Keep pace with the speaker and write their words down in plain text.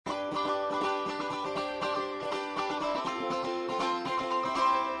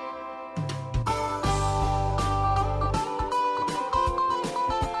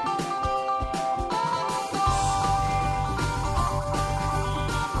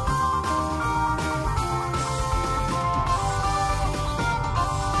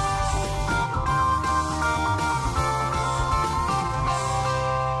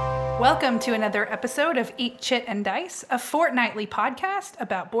Welcome to another episode of Eat, Chit, and Dice, a fortnightly podcast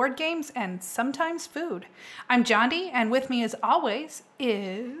about board games and sometimes food. I'm Jondi, and with me as always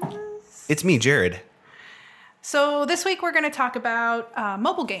is... It's me, Jared. So this week we're going to talk about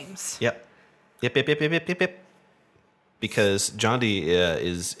mobile games. Yep. Because Jondi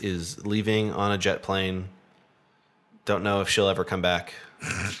is leaving on a jet plane. Don't know if she'll ever come back.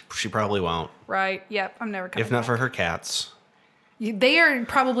 She probably won't. Right, yep, I'm never coming If not back. for her cats. They are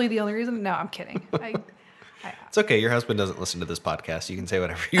probably the only reason. No, I'm kidding. It's okay. Your husband doesn't listen to this podcast. You can say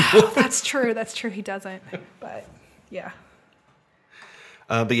whatever you want. That's true. He doesn't. But yeah.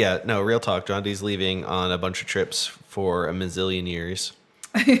 But yeah, no, real talk. Jondi's leaving on a bunch of trips for a mazillion years.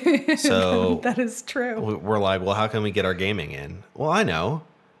 So that is true. we're like, well, how can we get our gaming in? Well, I know.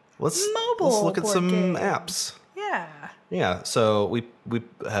 Let's look at board some games. apps. Yeah. Yeah. So we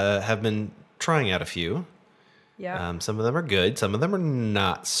have been trying out a few. Yeah. Some of them are good. Some of them are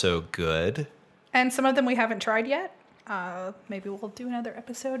not so good. And some of them we haven't tried yet. Maybe we'll do another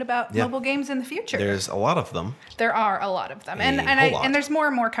episode about mobile games in the future. There's a lot of them. There are a lot of them. A And whole lot. and there's more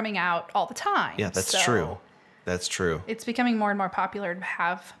and more coming out all the time. Yeah, that's So true. That's true. It's becoming more and more popular to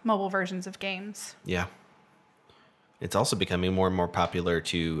have mobile versions of games. Yeah. It's also becoming more and more popular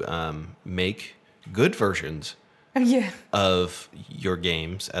to make good versions Yeah. of your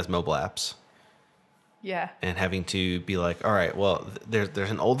games as mobile apps. Yeah. And having to be like, all right, well, there's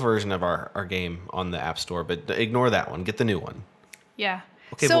an old version of our game on the App Store, but ignore that one. Get the new one. Yeah.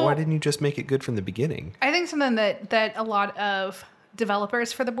 Okay, So but why didn't you just make it good from the beginning? I think something that a lot of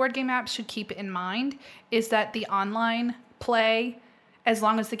developers for the board game apps should keep in mind is that the online play, as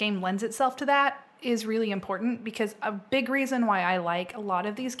long as the game lends itself to that, is really important, because a big reason why I like a lot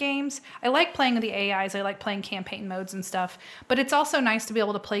of these games, I like playing the AIs, I like playing campaign modes and stuff, but it's also nice to be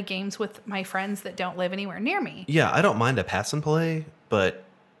able to play games with my friends that don't live anywhere near me. Yeah, I don't mind a pass and play, but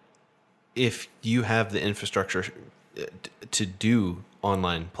if you have the infrastructure to do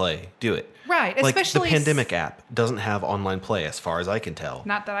online play, do it. Right, Like especially the Pandemic app doesn't have online play as far as I can tell.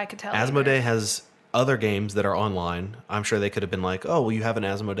 Not that I could tell. Asmodee either. has other games that are online. I'm sure they could have been like, oh, well, you have an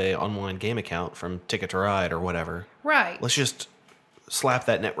Asmodee online game account from Ticket to Ride or whatever. Right. Let's just slap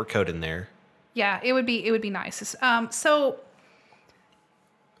that network code in there. Yeah, it would be nice. So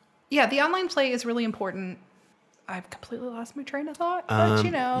yeah, the online play is really important. I've completely lost my train of thought, but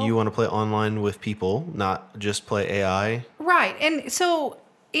you know. You want to play online with people, not just play AI. Right. And so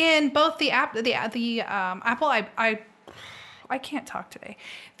in both the Apple, I can't talk today.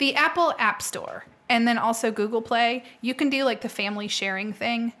 The Apple App Store and then also Google Play, you can do like the family sharing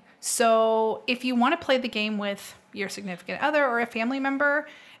thing. So if you want to play the game with your significant other or a family member,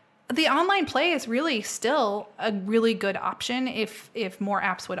 the online play is really still a really good option if more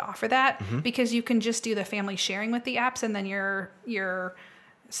apps would offer that, because you can just do the family sharing with the apps, and then your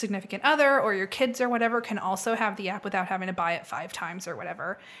significant other or your kids or whatever can also have the app without having to buy it 5 times or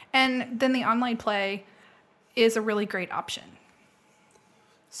whatever. And then the online play is a really great option.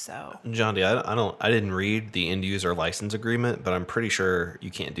 So, Jondi, I didn't read the end user license agreement, but I'm pretty sure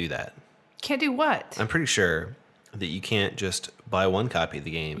you can't do that. can't do what? I'm pretty sure that you can't just buy one copy of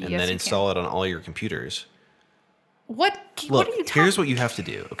the game and Yes, then you install it on all your computers. What Look, are you talking? here's what you have to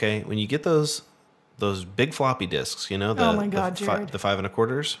do, okay? When you get those big floppy disks, you know, Oh my God, Jared. the 5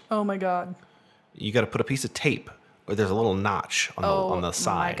 1/4s, Oh my God. you got to put a piece of tape, or there's a little notch on the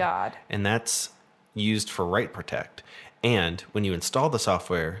side. Oh my God. And that's used for write protect. And when you install the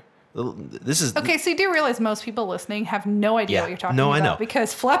software, this is Okay, so you do realize most people listening have no idea Yeah. what you're talking No, about. I know.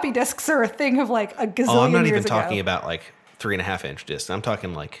 Because floppy disks are a thing of like a gazillion Oh, I'm not years even talking ago. about like 3.5-inch discs. I'm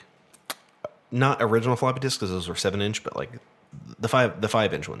talking like not original floppy disks, because those were 7-inch, but like the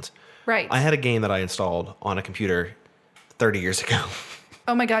 5-inch ones. Right. I had a game that I installed on a computer 30 years ago.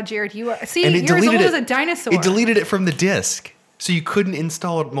 Oh my God, Jared, you are... See, And it you're as deleted old it. as a dinosaur. It deleted it from the disk, so you couldn't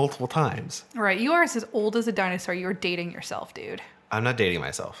install it multiple times. Right, you are as old as a dinosaur. You're dating yourself, dude. I'm not dating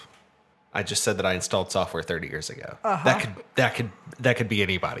myself. I just said that I installed software 30 years ago. Uh-huh. That could be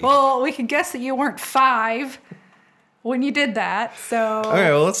anybody. Well, we can guess that you weren't 5 when you did that, so... All right,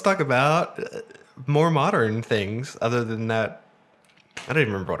 well, let's talk about more modern things other than that. I don't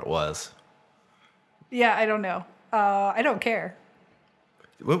even remember what it was. Yeah, I don't know. I don't care.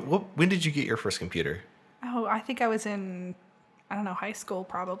 When did you get your first computer? Oh, I think I was in, I don't know, high school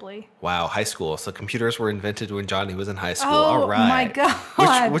probably. Wow, high school. So computers were invented when Johnny was in high school. Oh, All right. my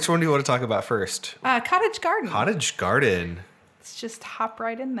God. Which one do you want to talk about first? Cottage Garden. Cottage Garden. Let's just hop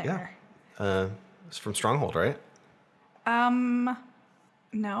right in there. It's from Stronghold, right?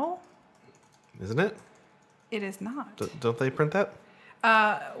 No, Isn't it? it is not. Don't they print that?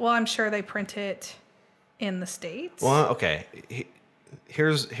 Well, I'm sure they print it in the States. Well, okay.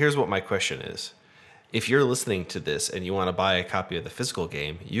 here's what my question is. If you're listening to this and you want to buy a copy of the physical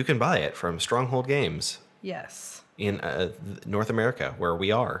game, you can buy it from Stronghold Games Yes. in North America, where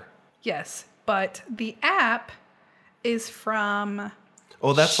we are. Yes. But the app is from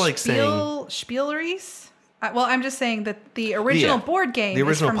Oh, that's like saying Spielreis. Well, I'm just saying that the original board game the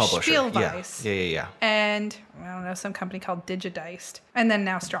original is from publisher. Spielweis. Yeah. And I don't know, some company called Digidiced, and then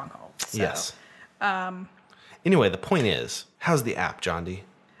now Stronghold. So, Yes. Anyway, the point is, how's the app, John D?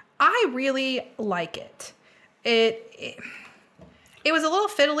 I really like it. It was a little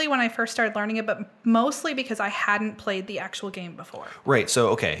fiddly when I first started learning it, but mostly because I hadn't played the actual game before. Right. So,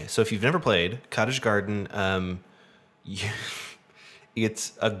 okay. So if you've never played Cottage Garden,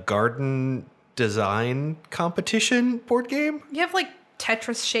 it's a garden design competition board game. You have like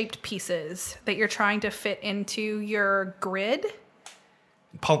Tetris-shaped pieces that you're trying to fit into your grid.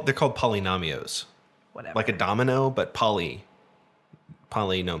 They're called polynomios. Whatever. Like a domino, but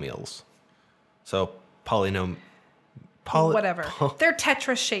polynomials. So Whatever. They're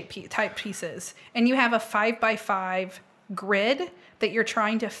Tetris-shaped type pieces. And you have a 5x5 grid that you're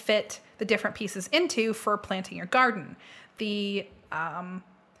trying to fit the different pieces into for planting your garden. The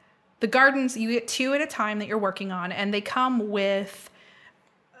gardens, you get 2 at a time that you're working on, and they come with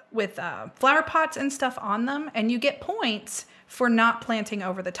flower pots and stuff on them, and you get points for not planting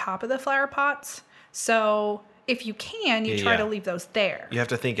over the top of the flower pots. So if you can, you try to leave those there. You have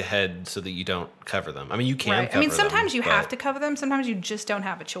to think ahead so that you don't cover them. I mean, you can Right. cover I mean, sometimes them, you have to cover them. Sometimes you just don't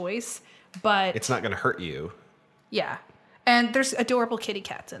have a choice. But it's not going to hurt you. Yeah. And there's adorable kitty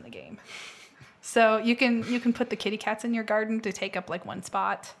cats in the game. So you can put the kitty cats in your garden to take up like one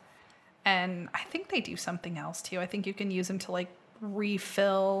spot. And I think they do something else too. I think you can use them to like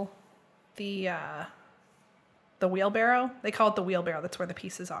refill the wheelbarrow. They call it the wheelbarrow. That's where the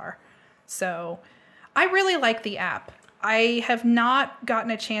pieces are. So I really like the app. I have not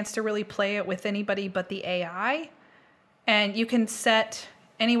gotten a chance to really play it with anybody but the AI. And you can set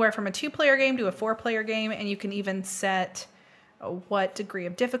anywhere from a 2-player game to a 4-player game, and you can even set what degree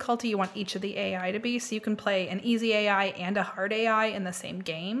of difficulty you want each of the AI to be. So you can play an easy AI and a hard AI in the same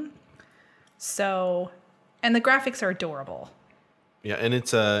game. So, and the graphics are adorable. Yeah, and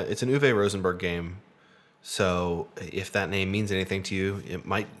it's an Uwe Rosenberg game. So if that name means anything to you, it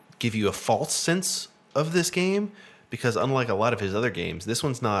might give you a false sense of this game, because unlike a lot of his other games, this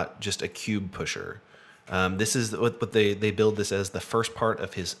one's not just a cube pusher. This is what they build this as the first part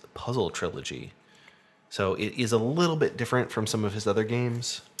of his puzzle trilogy. So it is a little bit different from some of his other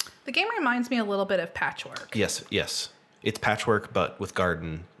games. The game reminds me a little bit of Patchwork. Yes. It's Patchwork, but with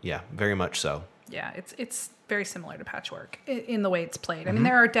garden. Yeah, very much so. Yeah, it's very similar to Patchwork in the way it's played. I mean,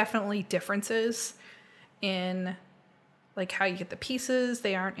 there are definitely differences in like how you get the pieces.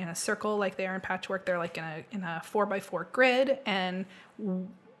 They aren't in a circle like they are in Patchwork. They're like in a 4x4 grid, and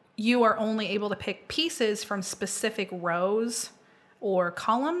you are only able to pick pieces from specific rows or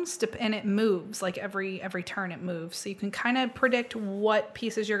columns, and it moves like every turn it moves. So you can kind of predict what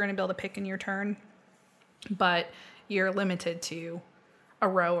pieces you're going to be able to pick in your turn, but you're limited to a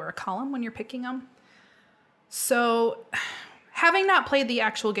row or a column when you're picking them. So having not played the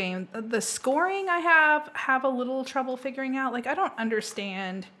actual game, the scoring I have a little trouble figuring out. Like, I don't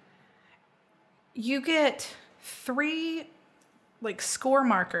understand. You get 3 like score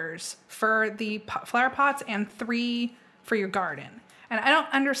markers for the flower pots and 3 for your garden. And I don't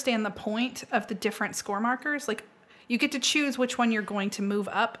understand the point of the different score markers. Like, you get to choose which one you're going to move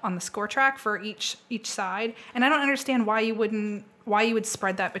up on the score track for each side. And I don't understand why you would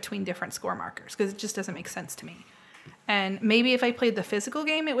spread that between different score markers, because it just doesn't make sense to me. And maybe if I played the physical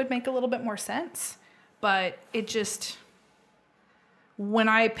game, it would make a little bit more sense. But it just, when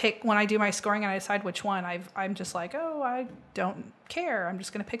I do my scoring and I decide which one, I'm just like, oh, I don't care. I'm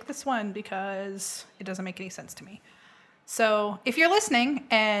just going to pick this one because it doesn't make any sense to me. So if you're listening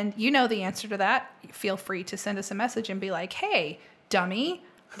and you know the answer to that, feel free to send us a message and be like, hey, dummy,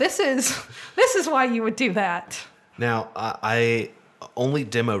 this is why you would do that. Now, I only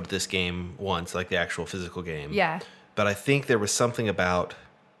demoed this game once, like the actual physical game. Yeah. But I think there was something about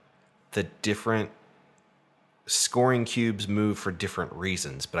the different scoring cubes move for different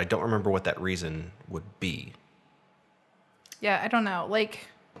reasons, but I don't remember what that reason would be. Yeah, I don't know. Like,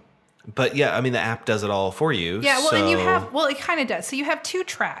 but yeah, I mean, the app does it all for you. yeah, well, and it kind of does. So you have 2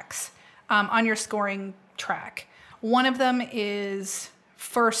 tracks on your scoring track. One of them is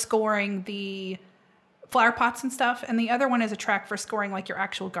for scoring the flower pots and stuff, and the other one is a track for scoring like your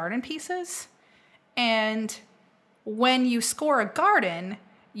actual garden pieces. And when you score a garden,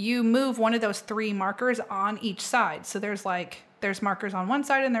 you move one of those 3 markers on each side. So there's like there's markers on one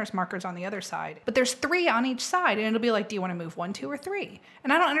side and there's markers on the other side. But there's 3 on each side, and it'll be like, do you want to move 1, 2, or 3?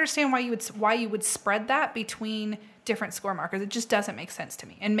 And I don't understand why you would spread that between different score markers. It just doesn't make sense to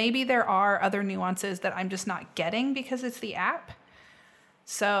me. And maybe there are other nuances that I'm just not getting because it's the app.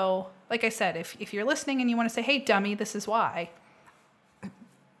 So, like I said, if you're listening and you want to say, hey, dummy, this is why,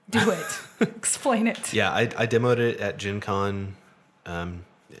 do it. Explain it. Yeah, I demoed it at Gen Con, 2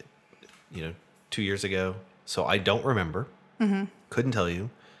 years ago. So I don't remember. Mm-hmm. Couldn't tell you.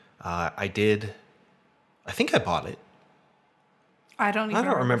 I think I bought it. I don't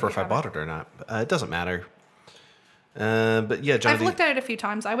remember if I bought it or not. It doesn't matter. But yeah, John I've looked at it a few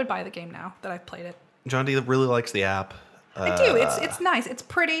times. I would buy the game now that I've played it. John D really likes the app. I do. It's nice. It's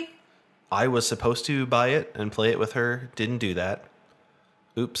pretty. I was supposed to buy it and play it with her. Didn't do that.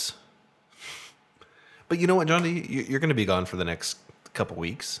 Oops. But you know what, John D? You're going to be gone for the next couple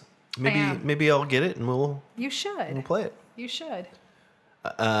weeks. Maybe I'll get it and we'll play it. You should.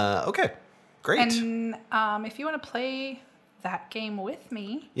 Okay. Great. And if you want to play that game with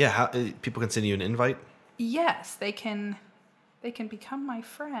me, yeah, people can send you an invite. Yes, they can become my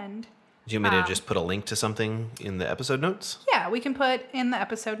friend. Do you want me to just put a link to something in the episode notes? Yeah, we can put in the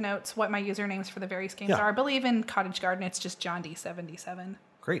episode notes what my usernames for the various games are. I believe in Cottage Garden, it's just John D77.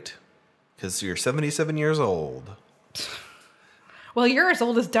 Great. Because you're 77 years old. Well, you're as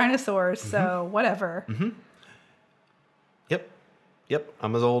old as dinosaurs, so whatever. Mm-hmm. Yep.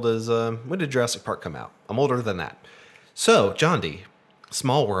 I'm as old as... when did Jurassic Park come out? I'm older than that. So, John D,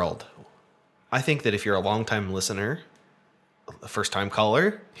 Small World. I think that if you're a long-time listener, a first-time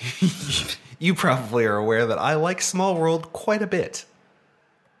caller, you probably are aware that I like Small World quite a bit.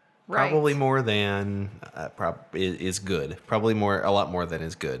 Right. Probably more than is good. Probably a lot more than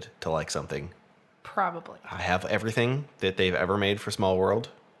is good to like something. Probably. I have everything that they've ever made for Small World,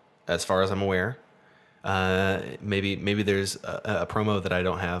 as far as I'm aware. Maybe there's a promo that I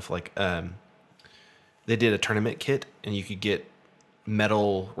don't have. Like, they did a tournament kit, and you could get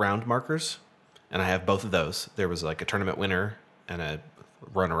metal round markers. And I have both of those. There was like a tournament winner and a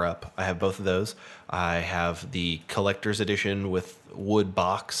runner-up. I have both of those. I have the collector's edition with wood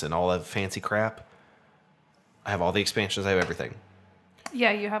box and all that fancy crap. I have all the expansions. I have everything.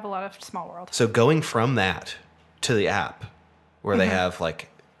 Yeah, you have a lot of Small World. So going from that to the app, where they have like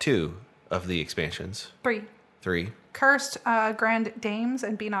 2 of the expansions. 3. Cursed, Grand Dames,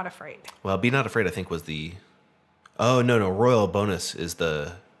 and Be Not Afraid. Well, Be Not Afraid, I think, was the... Oh, no. Royal Bonus is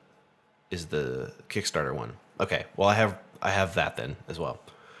the Kickstarter one. Okay. Well, I have that then as well.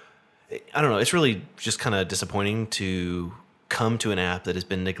 I don't know. It's really just kind of disappointing to come to an app that has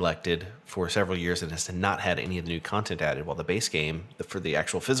been neglected for several years and has not had any of the new content added, while the base game, for the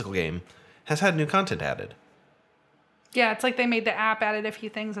actual physical game, has had new content added. Yeah, it's like they made the app, added a few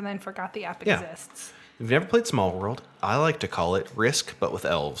things, and then forgot the app exists. If you've never played Small World, I like to call it Risk, but with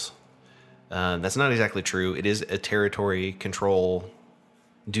elves. That's not exactly true. It is a territory control,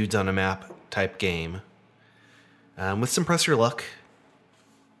 dudes on a map type game, with some press your luck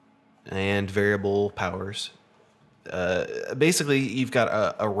and variable powers. Basically, you've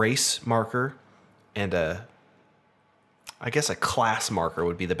got a race marker and I guess a class marker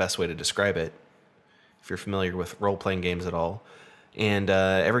would be the best way to describe it, if you're familiar with role-playing games at all. And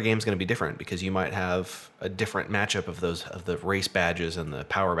every game's going to be different because you might have a different matchup of the race badges and the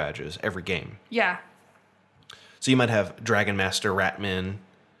power badges every game. Yeah. So you might have Dragon Master Ratman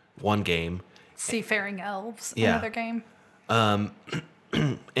one game. Seafaring Elves another game.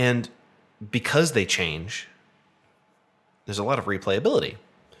 And because they change, there's a lot of replayability,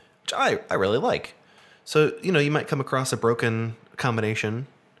 which I really like. So, you might come across a broken combination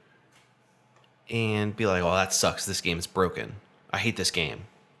and be like, oh, that sucks. This game is broken. I hate this game.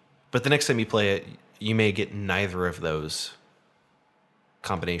 But the next time you play it, you may get neither of those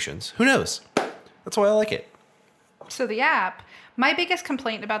combinations. Who knows? That's why I like it. So the app, my biggest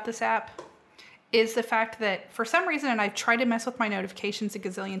complaint about this app is the fact that for some reason, and I've tried to mess with my notifications a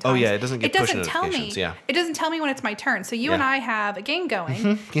gazillion times. Oh yeah, it doesn't get push notifications. It doesn't tell me when it's my turn. So you and I have a game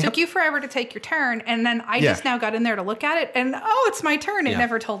going. Took you forever to take your turn, and then I just now got in there to look at it, and it's my turn. It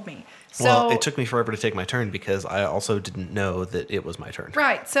never told me. So, well, it took me forever to take my turn because I also didn't know that it was my turn.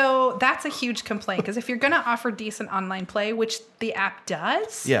 Right. So that's a huge complaint because if you're going to offer decent online play, which the app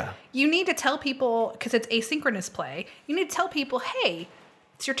does, you need to tell people, because it's asynchronous play, you need to tell people, hey,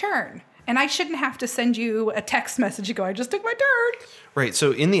 it's your turn. And I shouldn't have to send you a text message to go, I just took my turn. Right.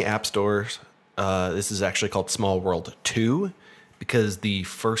 So in the app stores, this is actually called Small World 2 because the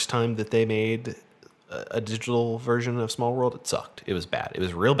first time that they made a digital version of Small World, it sucked. It was bad. It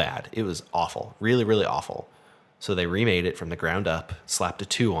was real bad. It was awful. Really, really awful. So they remade it from the ground up, slapped a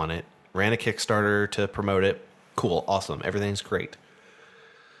 2 on it, ran a Kickstarter to promote it, Cool, awesome, everything's great.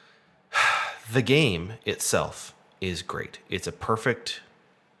 The game itself is great. It's a perfect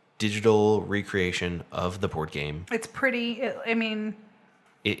digital recreation of the board game. It's pretty.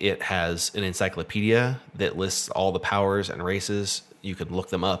 It has an encyclopedia that lists all the powers and races. You can look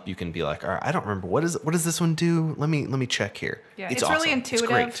them up. You can be like, all right, I don't remember what does this one do. Let me check here. Yeah, it's really awesome.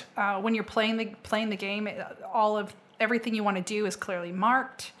 intuitive. It's When you're playing the game, all of everything you want to do is clearly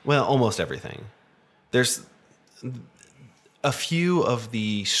marked. well, almost everything. There's a few of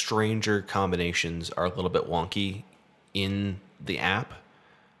the stranger combinations are a little bit wonky in the app,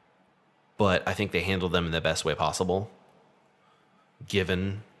 but I think they handle them in the best way possible,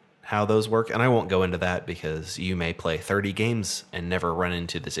 given how those work. And I won't go into that because you may play 30 games and never run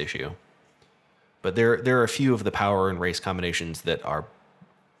into this issue. But there are a few of the power and race combinations that are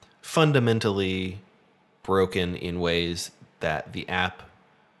fundamentally broken in ways that the app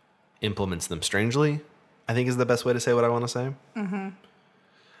implements them strangely, I think is the best way to say what I want to say. Mm-hmm.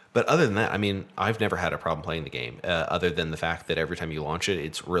 But other than that, I mean, I've never had a problem playing the game, other than the fact that every time you launch it,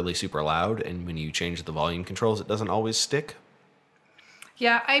 it's really super loud. And when you change the volume controls, it doesn't always stick.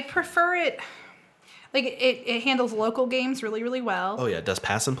 Yeah, I prefer it. Like, it handles local games really, really well. Oh, yeah. It does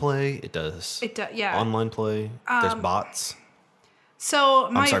pass and play. It does yeah. online play. There's bots. So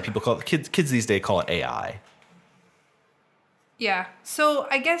I'm sorry, people call it, kids these days call it AI. Yeah. So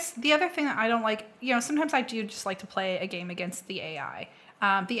I guess the other thing that I don't like, sometimes I do just like to play a game against the AI.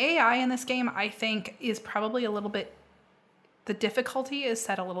 The AI in this game, I think, is probably a little bit, the difficulty is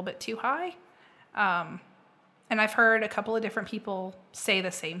set a little bit too high. And I've heard a couple of different people say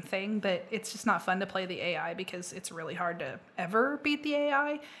the same thing, that it's just not fun to play the AI because it's really hard to ever beat the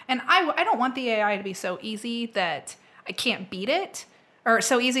AI. And I don't want the AI to be so easy that I can't beat it, or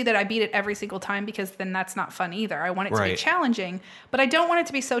so easy that I beat it every single time, because then that's not fun either. I want it to be challenging, but I don't want it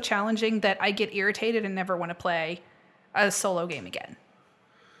to be so challenging that I get irritated and never want to play a solo game again.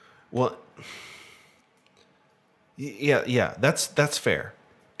 Well, yeah, that's fair.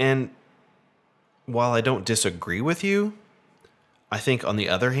 And while I don't disagree with you, I think on the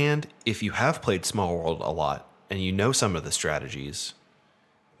other hand, if you have played Small World a lot and you know some of the strategies,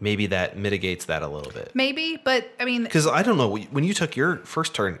 maybe that mitigates that a little bit. Maybe, but I mean, because I don't know, when you took your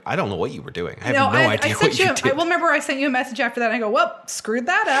first turn, I don't know what you were doing. I have no idea what you did. Well, remember I sent you a message after that and I go, well, screwed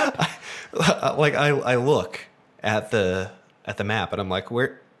that up. I look at the map and I'm like,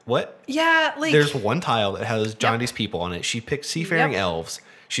 what? Yeah, like, there's one tile that has Johnny's people on it. She picked seafaring elves.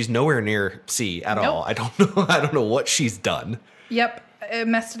 She's nowhere near sea at all. I don't know what she's done. Yep, it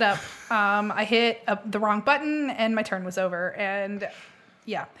messed it up. I hit the wrong button and my turn was over, and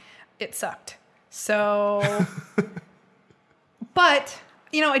yeah, it sucked. So, but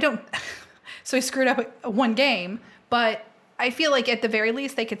I don't. So I screwed up one game, but I feel like at the very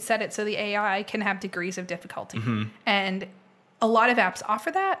least they could set it so the AI can have degrees of difficulty, and a lot of apps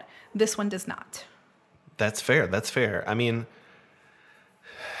offer that. This one does not. That's fair. I mean,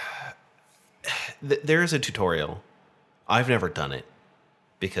 there is a tutorial. I've never done it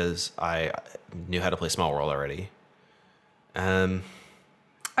because I knew how to play Small World already. I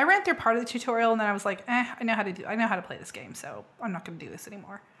ran through part of the tutorial and then I was like, I know how to play this game, so I'm not going to do this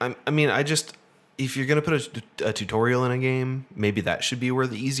anymore. If you're going to put a tutorial in a game, maybe that should be where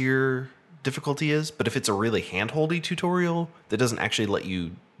the easier difficulty is. But if it's a really hand-holdy tutorial that doesn't actually let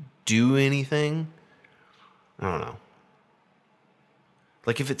you do anything, I don't know.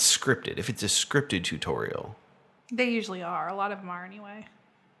 Like if it's a scripted tutorial. They usually are. A lot of them are anyway.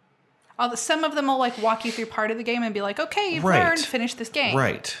 Some of them will walk you through part of the game and be like, okay, you've learned, finish this game.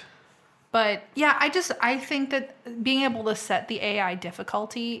 Right. But yeah, I think that being able to set the AI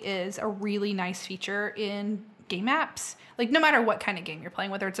difficulty is a really nice feature in game apps. Like no matter what kind of game you're playing,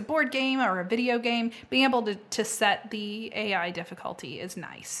 whether it's a board game or a video game, being able to set the AI difficulty is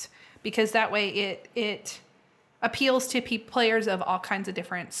nice, because that way it appeals to players of all kinds of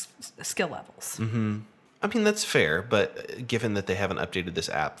different skill levels. Mm-hmm. I mean, that's fair, but given that they haven't updated this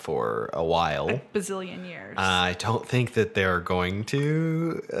app for a while, a bazillion years, I don't think that they're going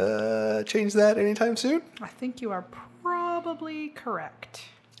to change that anytime soon. I think you are probably correct.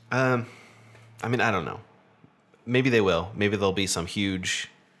 I mean, I don't know. Maybe they will. Maybe there'll be some huge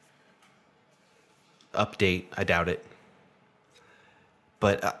update. I doubt it.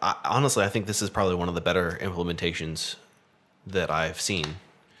 But honestly, I think this is probably one of the better implementations that I've seen.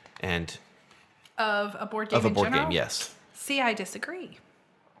 And of a board game of a board general? game, yes. See, I disagree.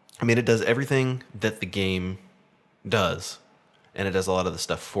 I mean, it does everything that the game does, and it does a lot of the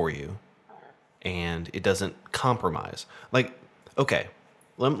stuff for you, and it doesn't compromise. Like, okay,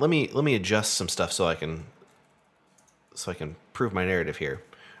 let me adjust some stuff so I can prove my narrative here.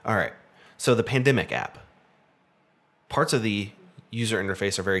 All right, so the Pandemic app, parts of the user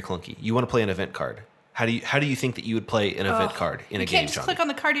interface are very clunky. You want to play an event card. How do you think that you would play an event card in a game? You can't just Johnny? click on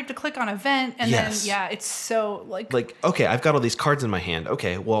the card. You have to click on event, and Yes. then it's so like Okay, I've got all these cards in my hand.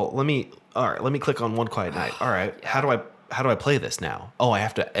 Okay, well let me click on One Quiet Night. All right, how do I play this now? Oh, I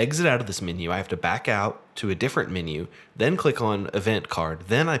have to exit out of this menu. I have to back out to a different menu, then click on event card,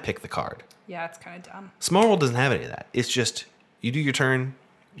 then I pick the card. yeah, it's kind of dumb. Small World doesn't have any of that. It's just you do your turn,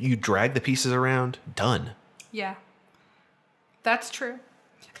 you drag the pieces around, done. Yeah, that's true.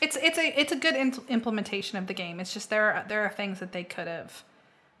 It's a good implementation of the game. It's just there are things that they could have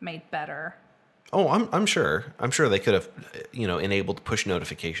made better. Oh, I'm sure. I'm sure they could have, enabled push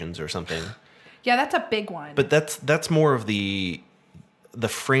notifications or something. Yeah, that's a big one. But that's more of the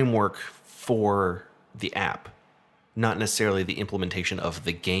framework for the app, not necessarily the implementation of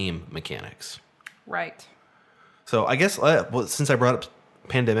the game mechanics. Right. So I guess since I brought up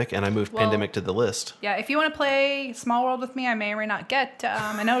Pandemic and I moved Pandemic to the list. Yeah, if you want to play Small World with me, I may or may not get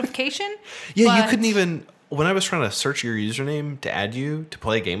a notification. Yeah, you couldn't even. When I was trying to search your username to add you to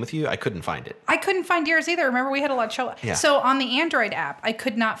play a game with you, I couldn't find it. I couldn't find yours either. Remember, we had a lot of trouble. Yeah. So on the Android app, I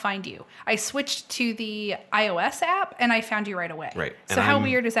could not find you. I switched to the iOS app, and I found you right away. Right. So And how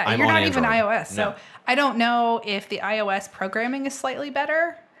weird is that? I'm You're on not even Android. iOS. So No. I don't know if the iOS programming is slightly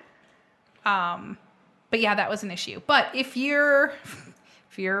better. But yeah, that was an issue. But if your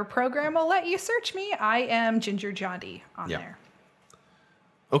program will let you search me, I am Ginger Johndy on there.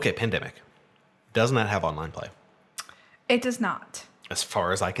 Okay, Pandemic does not have online play, It does not. as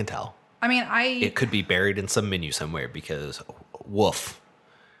far as I can tell. I mean, It could be buried in some menu somewhere because, woof.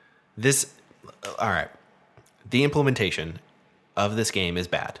 All right. The implementation of this game is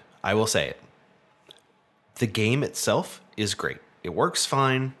bad. I will say it. The game itself is great. It works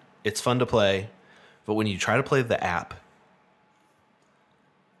fine. It's fun to play. But when you try to play the app,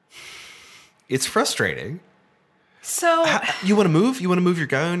 it's frustrating. So You want to move? You want to move your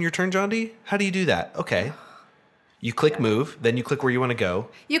guy on your turn, John D? How do you do that? Okay. You click move, then you click where you want to go.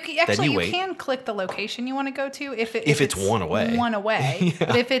 you can click the location you want to go to if it's one away. One away.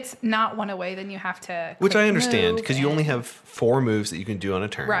 But if it's not one away, then you have to. Which click I understand move because you only have 4 moves that you can do on a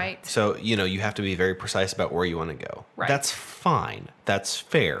turn. Right. So, you have to be very precise about where you want to go. Right. That's fine. That's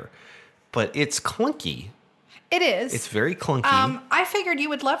fair. But it's clunky. It is. It's very clunky. I figured you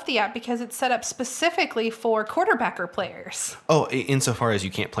would love the app because it's set up specifically for quarterbacker players. Oh, insofar as you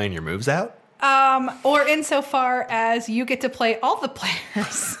can't plan your moves out? Or insofar as you get to play all the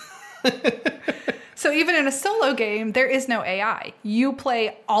players. So even in a solo game, there is no AI. You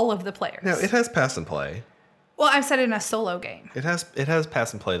play all of the players. No, it has pass and play. Well, I've said in a solo game. It has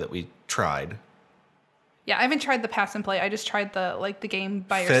pass and play that we tried. Yeah, I haven't tried the pass and play. I just tried the game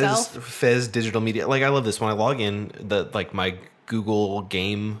by yourself. Fez Digital Media. Like I love this when I log in, my Google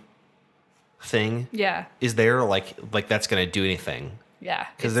game thing. Yeah. Is there like that's going to do anything? Yeah.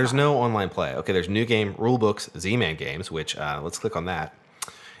 Because there's no online play. Okay, there's new game rule books, Z-Man Games, which let's click on that.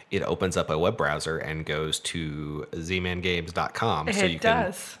 It opens up a web browser and goes to zmangames.com. So you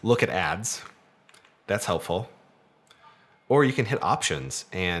can look at ads. That's helpful. Or you can hit options,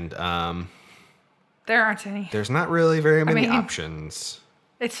 and there aren't any. there's not really very many options.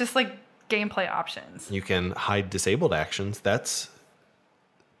 It's just like gameplay options. You can hide disabled actions. That's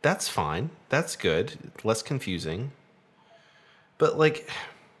fine. That's good. Less confusing. But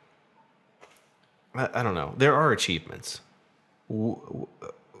I don't know. There are achievements,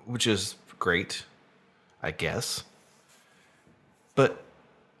 which is great, I guess. But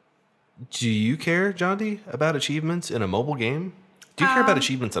do you care, John D, about achievements in a mobile game? Do you care about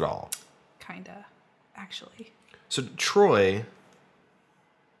achievements at all? Kinda, actually. So Troy,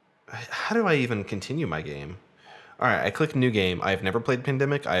 how do I even continue my game? All right, I click new game. I've never played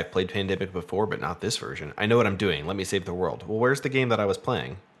Pandemic. I have played Pandemic before, but not this version. I know what I'm doing. Let me save the world. Well, where's the game that I was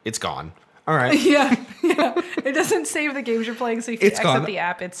playing? It's gone. All right. Yeah. It doesn't save the games you're playing, so if you exit the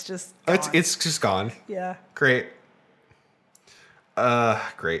app, it's just gone. It's just gone. Yeah. Great.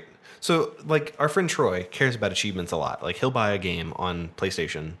 Great. So, our friend Troy cares about achievements a lot. He'll buy a game on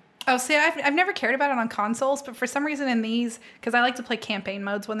PlayStation. Oh, see, I've never cared about it on consoles, but for some reason in these, because I like to play campaign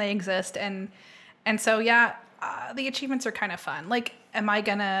modes when they exist, and so, yeah, the achievements are kind of fun. Am I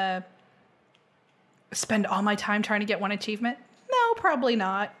gonna spend all my time trying to get one achievement? No, probably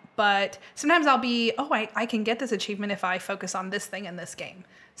not. But sometimes I'll be, I can get this achievement if I focus on this thing in this game.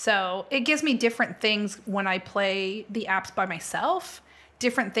 So it gives me different things when I play the apps by myself,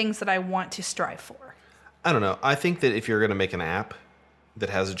 different things that I want to strive for. I don't know. I think that if you're going to make an app that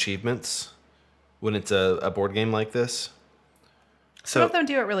has achievements when it's a board game like this. Some of them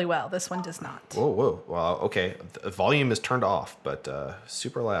do it really well. This one does not. Whoa. Well, okay. The volume is turned off, but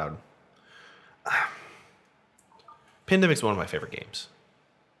super loud. Pandemic's one of my favorite games.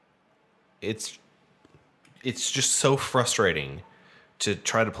 It's just so frustrating to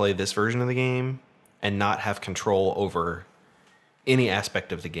try to play this version of the game and not have control over any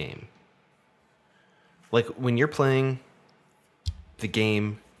aspect of the game. Like when you're playing the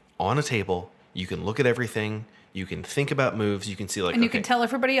game on a table, you can look at everything, you can think about moves, you can see like, and you can tell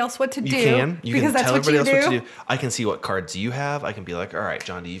everybody else what to do. You can that's tell what everybody you else do. what to do. I can see what cards you have. I can be like, all right,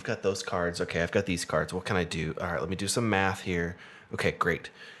 John, you've got those cards. Okay, I've got these cards. What can I do? All right, let me do some math here. Okay, great.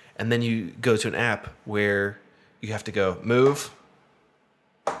 And then you go to an app where you have to go move.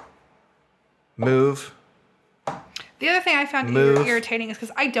 The other thing I found Move. irritating is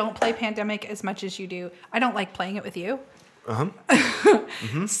because I don't play Pandemic as much as you do. I don't like playing it with you.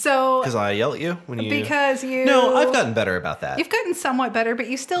 So Because I yell at you when you. because you No, I've gotten better about that. You've gotten somewhat better, but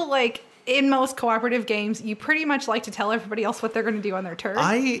you still like in most cooperative games, you pretty much like to tell everybody else what they're going to do on their turn.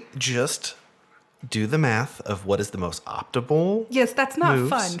 I just do the math of what is the most optimal, yes, that's not moves,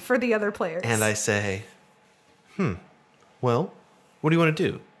 fun for the other players. and I say, well, what do you want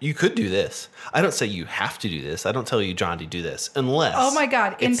to do? You could do this. I don't say you have to do this. I don't tell you, John, to do this, unless. Oh my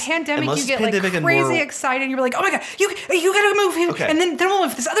God! In it's- Pandemic, unless you it's get like Pandemic and crazy we're- excited, and you're like, "Oh my God, you got to move here, Okay. and then we'll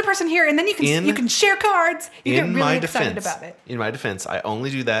move this other person here, and then you can share cards." You get really excited about it. In my defense, I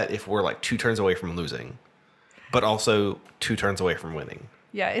only do that if we're like 2 turns away from losing, but also 2 turns away from winning.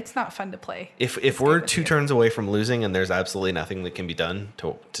 Yeah, it's not fun to play. If this we're game with 2 you. turns away from losing and there's absolutely nothing that can be done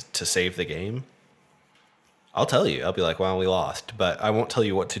to save the game, I'll tell you. I'll be like, well, we lost, but I won't tell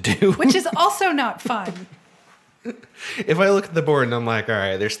you what to do. Which is also not fun. If I look at the board and I'm like, all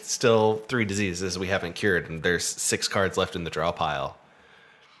right, there's still 3 diseases we haven't cured and there's 6 cards left in the draw pile.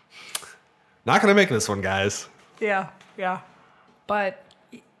 Not going to make this one, guys. Yeah. But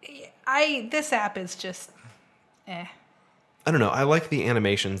this app is just, eh. I don't know. I like the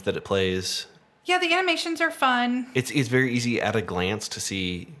animations that it plays. Yeah, the animations are fun. It's very easy at a glance to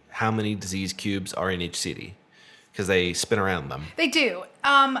see how many disease cubes are in each city because they spin around them. They do.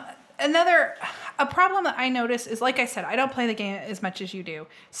 A problem that I notice is, like I said, I don't play the game as much as you do.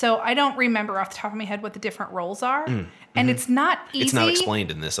 So I don't remember off the top of my head what the different roles are. And it's not easy. It's not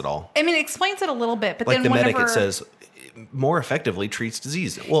explained in this at all. I mean, it explains it a little bit, but Like then the whenever... medic, it says more effectively treats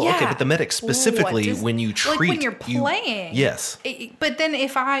disease. Well, okay, but the medic specifically, when you treat, like when you're playing, yes. But then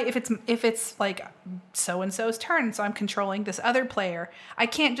if it's like so and so's turn, so I'm controlling this other player, I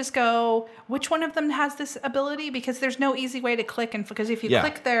can't just go which one of them has this ability because there's no easy way to click, and because if you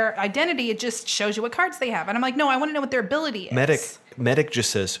click their identity, it just shows you what cards they have, and I'm like, no, I want to know what their ability is. Medic just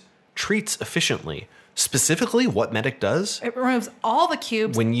says treats efficiently. Specifically, what medic does? It removes all the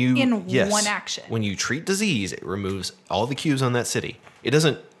cubes in one action. When you treat disease, it removes all the cubes on that city. It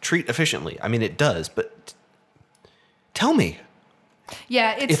doesn't treat efficiently. I mean, it does, but tell me.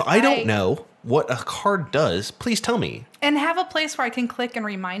 Yeah, if I don't know what a card does, please tell me. And have a place where I can click and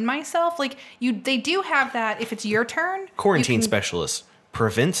remind myself. Like they do have that if it's your turn. Quarantine specialist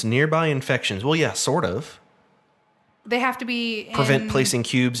prevents nearby infections. Well, yeah, sort of. They have to be prevent placing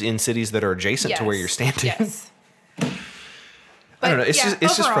cubes in cities that are adjacent to where you're standing. Yes. I don't know. It's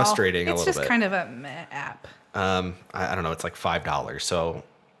just frustrating a little bit. It's just kind of a meh app. I don't know. It's like $5. So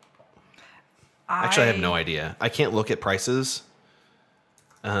actually, I have no idea. I can't look at prices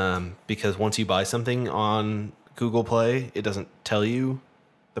because once you buy something on Google Play, it doesn't tell you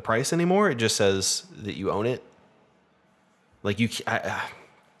the price anymore. It just says that you own it. Like you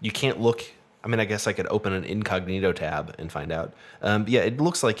can't look. I mean, I guess I could open an incognito tab and find out. Yeah, it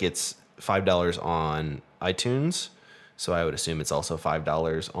looks like it's $5 on iTunes, so I would assume it's also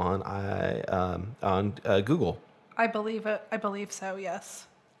 $5 on Google. I believe it. I believe so. Yes.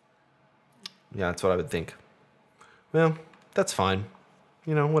 Yeah, that's what I would think. Well, that's fine.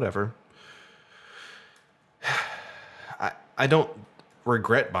 You know, whatever. I don't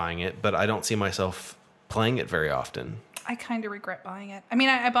regret buying it, but I don't see myself playing it very often. I kind of regret buying it. I mean,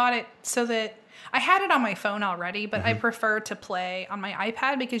 I bought it so that I had it on my phone already, but I prefer to play on my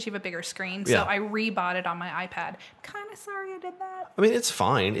iPad because you have a bigger screen. So I rebought it on my iPad. Kind of sorry I did that. I mean, it's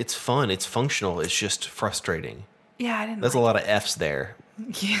fine. It's fun. It's functional. It's just frustrating. Yeah, I didn't. There's a lot of F's there.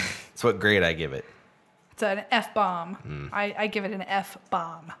 Yeah. That's what grade I give it. It's an F-bomb. I give it an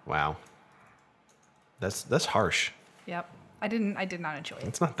F-bomb. Wow. That's harsh. Yep. I did not enjoy it.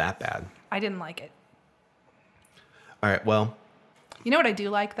 It's not that bad. I didn't like it. All right, well. You know what I do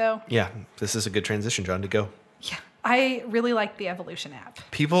like, though? Yeah, this is a good transition, John, to go. Yeah. I really like the Evolution app.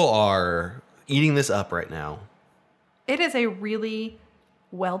 People are eating this up right now. It is a really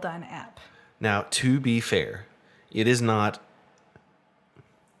well done app. Now, to be fair, it is not...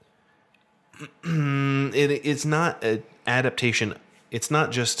 it's not an adaptation. It's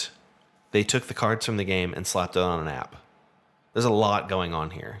not just They took the cards from the game and slapped it on an app. There's a lot going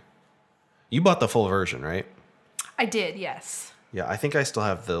on here. You bought the full version, right? I did, yes. Yeah, I think I still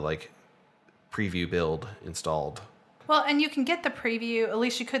have the preview build installed. Well, and you can get the preview, at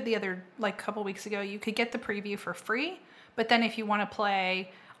least you could the other, couple weeks ago, you could get the preview for free. But then if you want to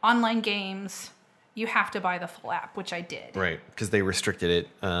play online games, you have to buy the full app, which I did. Right, because they restricted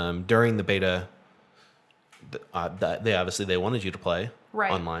it during the beta. They wanted you to play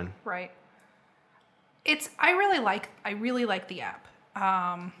online. Right. I really like the app.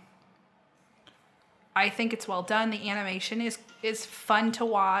 I think it's well done. The animation is fun to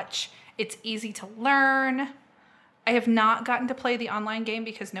watch. It's easy to learn. I have not gotten to play the online game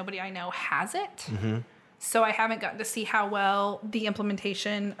because nobody I know has it. Mm-hmm. So I haven't gotten to see how well the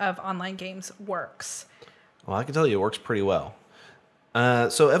implementation of online games works. Well, I can tell you it works pretty well.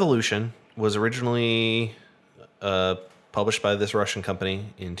 So Evolution was originally published by this Russian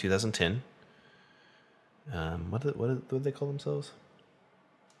company in 2010. What did they call themselves?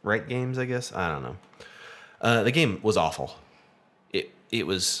 Right Games, I guess? I don't know. The game was awful. It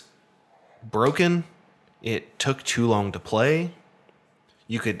was broken. It took too long to play.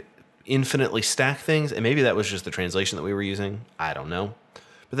 You could infinitely stack things, and maybe that was just the translation that we were using. I don't know.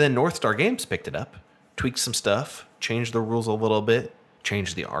 But then North Star Games picked it up, tweaked some stuff, changed the rules a little bit,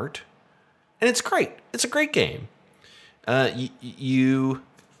 changed the art, and it's great. It's a great game. You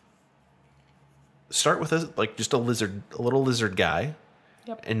start with just a little lizard guy,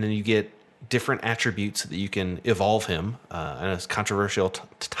 yep. And then you get different attributes that you can evolve him. And it's a controversial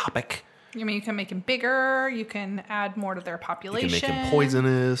topic. You mean you can make him bigger? You can add more to their population. You can make him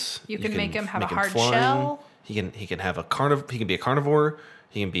poisonous. You can make him have a hard flying. shell. He can have He can be a carnivore.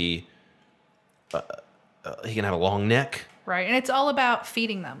 He can be. He can have a long neck. Right, and it's all about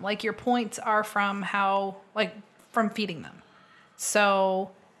feeding them. Your points are from from feeding them.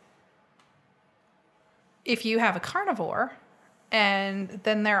 So if you have a carnivore, and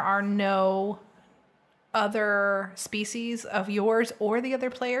then there are no other species of yours or the other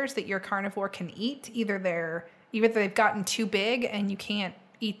players that your carnivore can eat, either they've gotten too big and you can't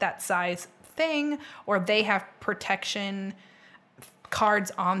eat that size thing, or they have protection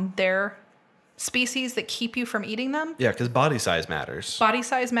cards on their species that keep you from eating them. Yeah, because body size matters. Body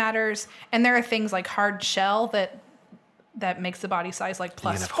size matters, and there are things like hard shell that makes the body size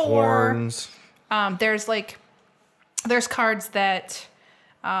 +4. Horns. There's cards that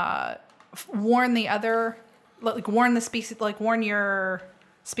warn the other, warn the species, warn your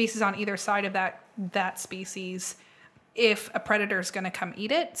species on either side of that species if a predator is going to come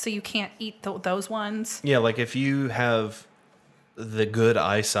eat it. So you can't eat those ones. Yeah, if you have the good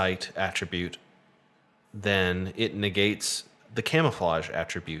eyesight attribute, then it negates the camouflage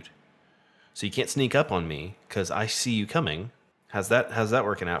attribute. So you can't sneak up on me because I see you coming. How's that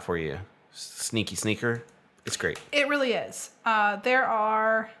working out for you? Sneaky sneaker? It's great. It really is.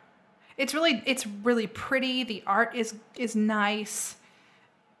 It's really pretty. The art is nice.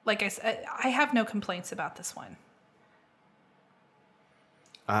 Like I said, I have no complaints about this one.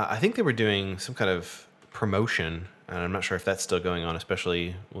 I think they were doing some kind of promotion, and I'm not sure if that's still going on,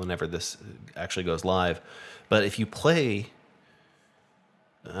 especially whenever this actually goes live. But if you play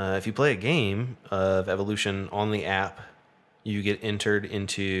a game of Evolution on the app, you get entered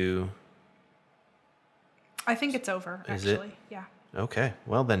into. I think it's over. Is actually, it? Yeah. Okay,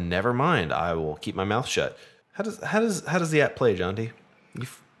 well then, never mind. I will keep my mouth shut. How does the app play, John D?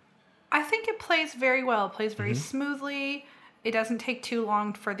 I think it plays very well. It plays very smoothly. It doesn't take too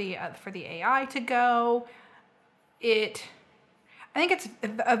long for the AI to go. I think it's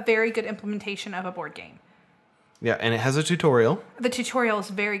a very good implementation of a board game. Yeah, and it has a tutorial. The tutorial is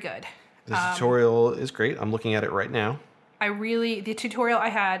very good. The tutorial is great. I'm looking at it right now. The tutorial I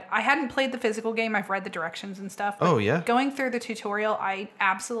hadn't played the physical game. I've read the directions and stuff. Oh, yeah. Going through the tutorial, I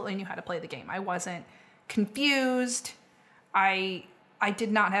absolutely knew how to play the game. I wasn't confused. I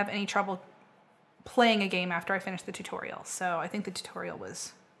did not have any trouble playing a game after I finished the tutorial. So I think the tutorial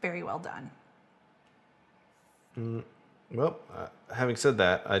was very well done. Well, having said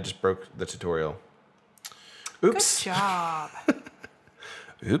that, I just broke the tutorial. Oops. Good job.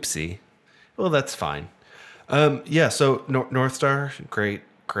 Oopsie. Well, that's fine. Yeah, so North Star, great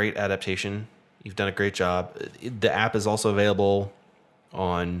adaptation. You've done a great job. The app is also available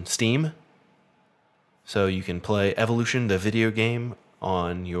on Steam. So you can play Evolution, the video game,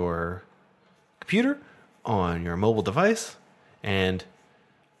 on your computer, on your mobile device. And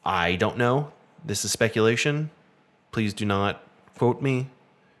I don't know. This is speculation. Please do not quote me.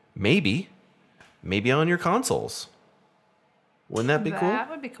 Maybe on your consoles. Wouldn't that be cool? That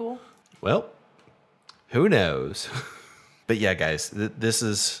would be cool. Well, who knows? But yeah, guys, this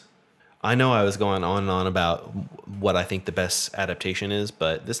is... I know I was going on and on about what I think the best adaptation is,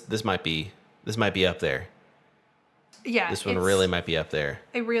 but this might be up there. Yeah. This one really might be up there.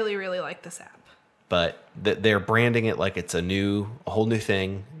 I really, really like this app. But they're branding it like it's a whole new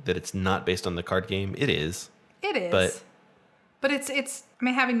thing, that it's not based on the card game. It is. It is. But it's I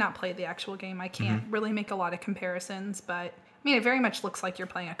mean, having not played the actual game, I can't really make a lot of comparisons, but I mean, it very much looks like you're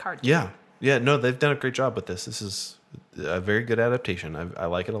playing a card game. Yeah. Yeah, no, they've done a great job with this. This is a very good adaptation. I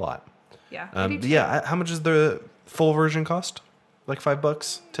like it a lot. Yeah. Yeah, how much does the full version cost? Like $5,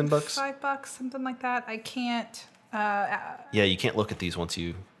 $10? $5, something like that. I can't Yeah, you can't look at these once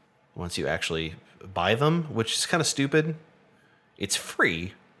you actually buy them, which is kind of stupid. It's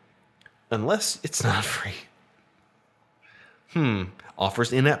free unless it's not free.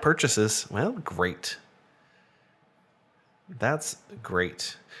 Offers in-app purchases. Well, great. That's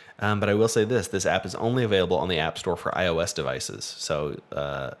great. But I will say this app is only available on the App Store for iOS devices. So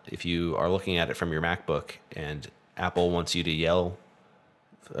if you are looking at it from your MacBook and Apple wants you to yell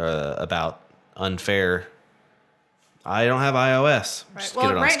about unfair, I don't have iOS. Right. Just Well,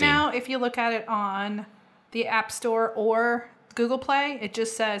 get it on right Steam. now, if you look at it on the App Store or Google Play, it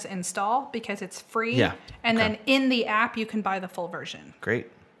just says install because it's free. Yeah. And Okay. then in the app, you can buy the full version. Great.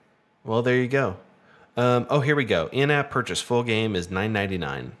 Well, there you go. Here we go. In-app purchase full game is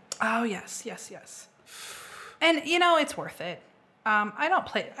 $9.99. Oh, yes. And, it's worth it. I don't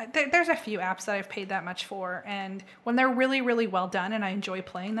play... There's a few apps that I've paid that much for, and when they're really, really well done and I enjoy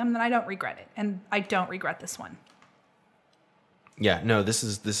playing them, then I don't regret it. And I don't regret this one. Yeah, no, this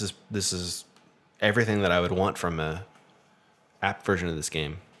is everything that I would want from a app version of this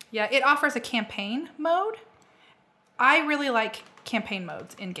game. Yeah, it offers a campaign mode. I really like campaign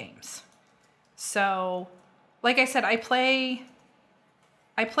modes in games. So, like I said, I play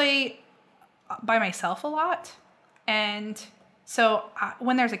by myself a lot. And so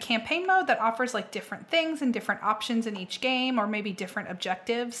when there's a campaign mode that offers like different things and different options in each game, or maybe different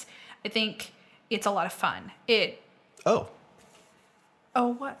objectives, I think it's a lot of fun. Oh,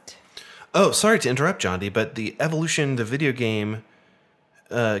 what? Oh, sorry to interrupt, John D, but the Evolution, the video game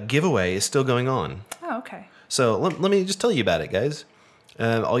giveaway is still going on. Oh, okay. So let me just tell you about it, guys.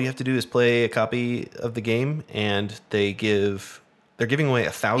 All you have to do is play a copy of the game, and they're giving away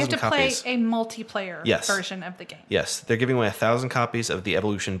 1,000 You have to copies. play a multiplayer version of the game. Yes, they're giving away 1,000 copies of the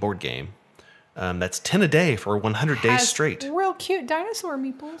Evolution board game. That's 10 a day for 100 days Has straight. Real cute dinosaur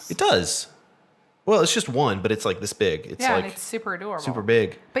meeples. It does. Well, it's just one, but it's like this big. It's Yeah, like and it's super adorable. super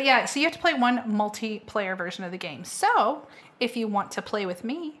big. But yeah, so you have to play one multiplayer version of the game. So if you want to play with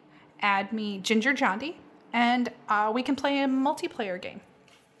me, add me Ginger Jondi, and we can play a multiplayer game.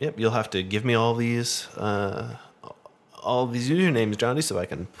 Yep, you'll have to give me all these usernames, Johnny, so I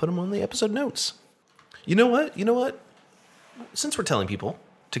can put them on the episode notes. You know what? Since we're telling people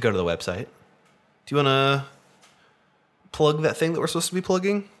to go to the website, do you want to plug that thing that we're supposed to be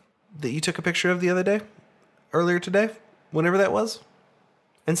plugging that you took a picture of the other day, earlier today, whenever that was,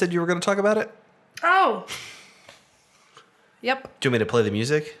 and said you were going to talk about it? Oh! Yep. Do you want me to play the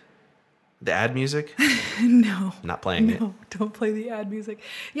music? The ad music? No. Not playing it. No, don't play the ad music.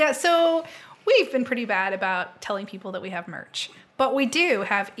 Yeah, so we've been pretty bad about telling people that we have merch. But we do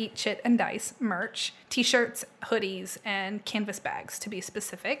have Eat Shit and Dice merch, t-shirts, hoodies, and canvas bags, to be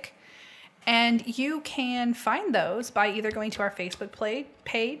specific. And you can find those by either going to our Facebook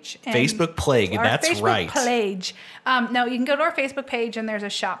page. Facebook Plague, that's Facebook right. Page. No, you can go to our Facebook page and there's a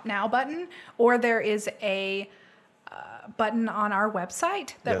Shop Now button, or there is a button on our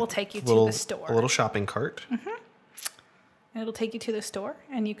website that will take you to the store. A little shopping cart. Mm-hmm. And it'll take you to the store,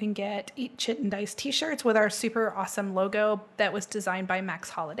 and you can get Eat Shit and Dice t-shirts with our super awesome logo that was designed by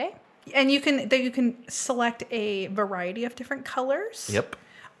Max Holiday. And you can select a variety of different colors. Yep.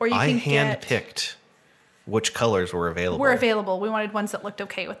 Or you can handpicked which colors were available. We wanted ones that looked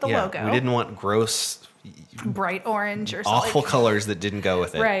okay with the Yeah, logo. we didn't want gross, bright orange or something. awful colors that didn't go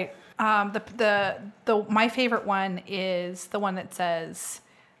with it. Right. My favorite one is the one that says.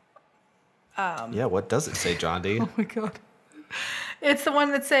 Yeah, what does it say, John D? Oh my god. It's the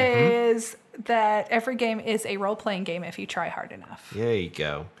one that says that every game is a role-playing game if you try hard enough. There you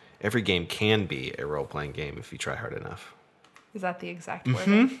go. Every game can be a role-playing game if you try hard enough. Is that the exact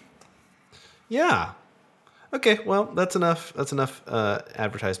wording? Yeah. Okay, well, that's enough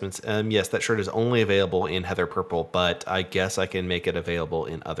advertisements. Yes, that shirt is only available in heather purple, but I guess I can make it available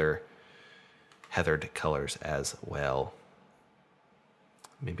in other heathered colors as well.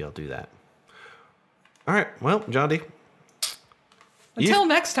 Maybe I'll do that. All right, well, John D. Until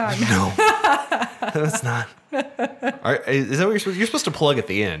next time. No, that's not. All right, is that what you're supposed to plug at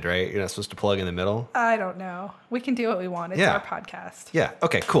the end, right? You're not supposed to plug in the middle? I don't know. We can do what we want. It's our podcast. Yeah,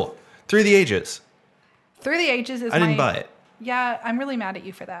 okay, cool. Through the Ages. Through the Ages is I didn't buy it. Yeah, I'm really mad at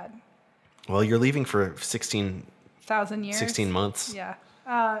you for that. Well, you're leaving for 1,000 years. 16 months. Yeah.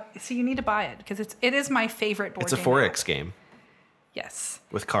 So you need to buy it because it is my favorite board It's a game 4X app. game Yes.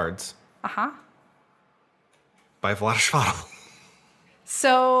 with cards Uh-huh. by Vlaada Chvátil.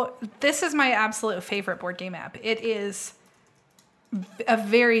 So this is my absolute favorite board game app. It is a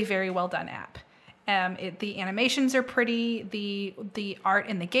very, very well done app. The animations are pretty. The art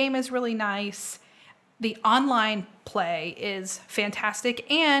in the game is really nice. The online play is fantastic.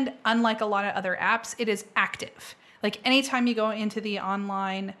 And unlike a lot of other apps, it is active. Like anytime you go into the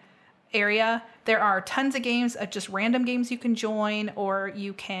online area, there are tons of games of just random games you can join, or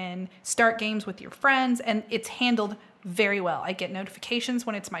you can start games with your friends, and it's handled very well. I get notifications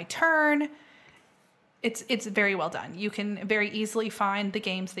when it's my turn. It's very well done. You can very easily find the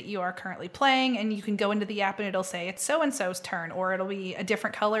games that you are currently playing, and you can go into the app and it'll say it's so and so's turn, or it'll be a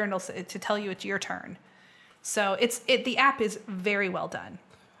different color and it'll say, to tell you it's your turn. So the app is very well done.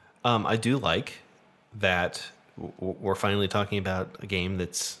 I do like that we're finally talking about a game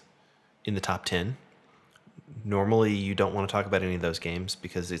that's in the top 10. Normally, you don't want to talk about any of those games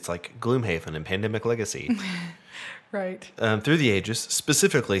because it's like Gloomhaven and Pandemic Legacy. Right. Through the Ages,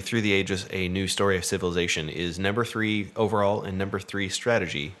 specifically Through the Ages, A New Story of Civilization is number 3 overall and number 3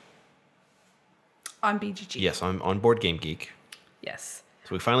 strategy. On BGG. Yes, I'm on Board Game Geek. Yes.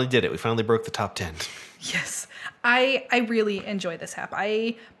 So we finally did it. We finally broke the top 10. Yes. I really enjoy this app.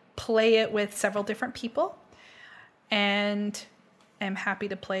 I play it with several different people and am happy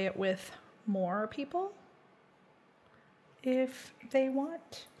to play it with more people if they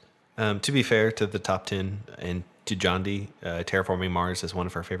want. To be fair to the top 10 and to John D, Terraforming Mars is one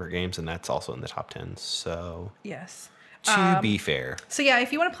of our favorite games, and that's also in the top 10. So, Yes. to be fair. So yeah,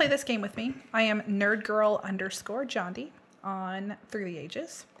 if you want to play this game with me, I am nerdgirl_Jondi on Through the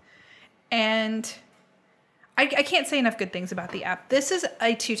Ages. And I can't say enough good things about the app. This is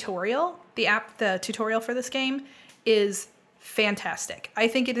a tutorial. The tutorial for this game is fantastic. I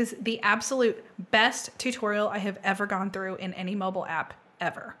think it is the absolute best tutorial I have ever gone through in any mobile app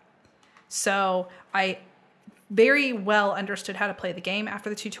ever. So I very well understood how to play the game after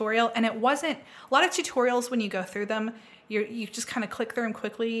the tutorial. And it wasn't a lot of tutorials when you go through them, you just kind of click through them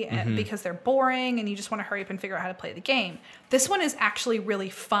quickly and because they're boring and you just want to hurry up and figure out how to play the game. This one is actually really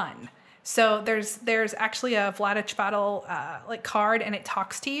fun. So there's actually a Vlaada Chvátil card and it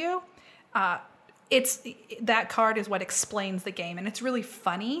talks to you. That card is what explains the game and it's really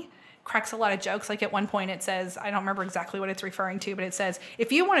funny. Cracks a lot of jokes. Like at one point it says, I don't remember exactly what it's referring to, but it says,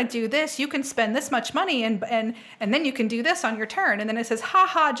 if you want to do this, you can spend this much money and then you can do this on your turn. And then it says,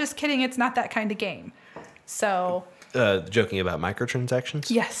 haha, just kidding. It's not that kind of game. So Joking about microtransactions?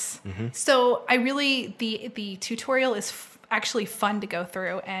 yes. So I really, the tutorial is actually fun to go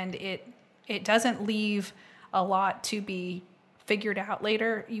through and it doesn't leave a lot to be figured out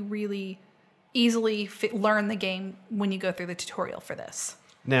later. You really easily learn the game when you go through the tutorial for this.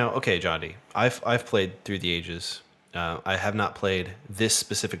 Now, okay, Johnny, I've played Through the Ages. I have not played this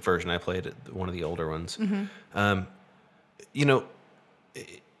specific version. I played one of the older ones. When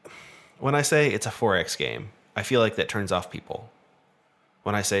I say it's a 4X game, I feel like that turns off people.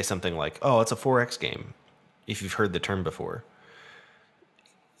 When I say something like, oh, it's a 4X game, if you've heard the term before.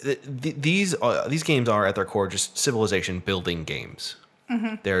 These games are, at their core, just civilization building games.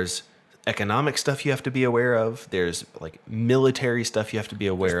 There's economic stuff you have to be aware of. There's like military stuff you have to be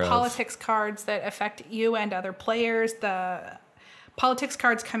aware of. Politics cards that affect you and other players. The politics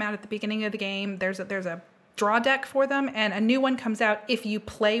cards come out at the beginning of the game. There's a draw deck for them, and a new one comes out if you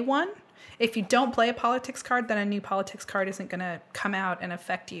play one. If you don't play a politics card, then a new politics card isn't going to come out and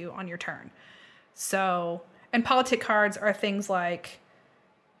affect you on your turn. So, and politic cards are things like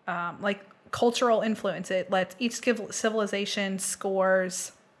cultural influence. It lets each civilization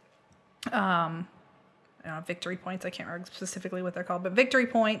scores victory points. I can't remember specifically what they're called, but victory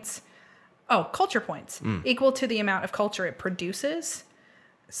points. Oh, culture points equal to the amount of culture it produces.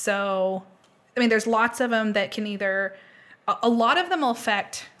 So, I mean, there's lots of them that can either, a lot of them will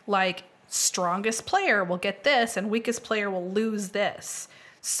affect like strongest player will get this and weakest player will lose this.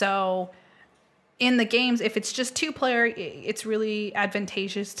 So in the games, if it's just 2-player, it's really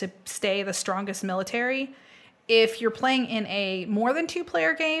advantageous to stay the strongest military. If you're playing in a more than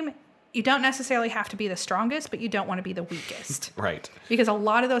 2-player game, you don't necessarily have to be the strongest, but you don't want to be the weakest. Right. Because a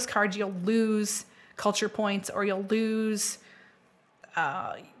lot of those cards, you'll lose culture points or you'll lose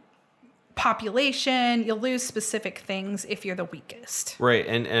population. You'll lose specific things if you're the weakest. Right.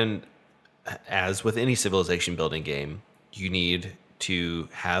 And as with any civilization building game, you need to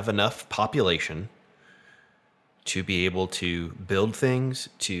have enough population to be able to build things,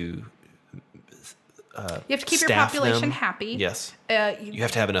 to You have to keep your staff population them. happy. Yes. You, You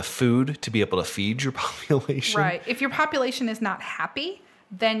have to have enough food to be able to feed your population. right. If your population is not happy,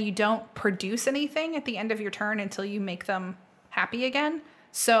 then you don't produce anything at the end of your turn until you make them happy again.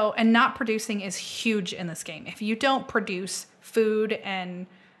 So, and not producing is huge in this game. If you don't produce food and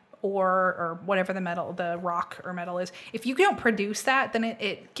ore or whatever the rock or metal is, if you don't produce that, then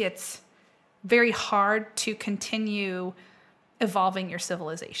it gets very hard to continue evolving your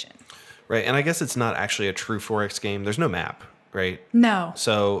civilization. Right. And I guess it's not actually a true 4X game. There's no map, right? No.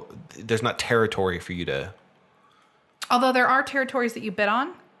 So there's not territory for you to... Although there are territories that you bid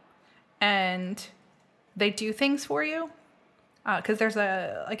on, and they do things for you. Because there's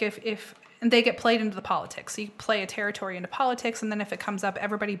if and they get played into the politics. So you play a territory into politics, and then if it comes up,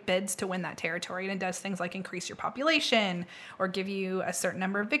 everybody bids to win that territory, and it does things like increase your population, or give you a certain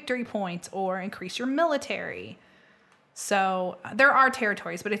number of victory points, or increase your military. So there are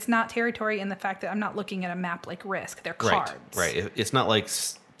territories, but it's not territory in the fact that I'm not looking at a map like Risk. They're cards. Right. It's not like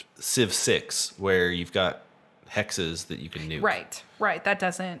Civ 6 where you've got hexes that you can nuke. Right. That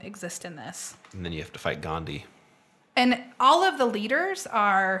doesn't exist in this. And then you have to fight Gandhi. And all of the leaders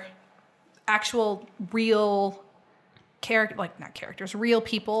are actual real not characters, real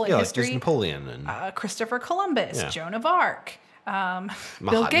people in history. Like there's Napoleon and Christopher Columbus, Joan of Arc,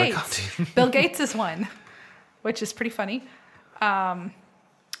 Bill Gates. Gandhi. Bill Gates is one, which is pretty funny.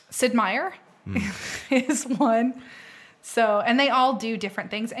 Sid Meier is one. So, and they all do different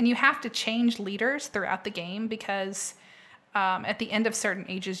things, and you have to change leaders throughout the game because at the end of certain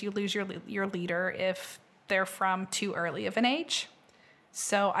ages, you lose your leader if they're from too early of an age.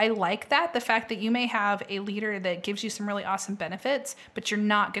 So I like that, the fact that you may have a leader that gives you some really awesome benefits, but you're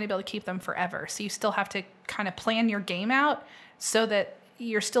not going to be able to keep them forever. So you still have to kind of plan your game out so that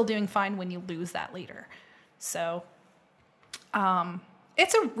you're still doing fine when you lose that leader. So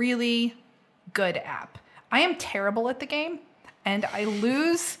it's a really good app. I am terrible at the game, and I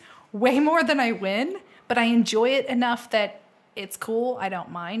lose way more than I win, but I enjoy it enough that it's cool. I don't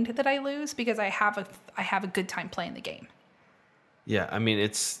mind that I lose because I have a good time playing the game. Yeah, I mean,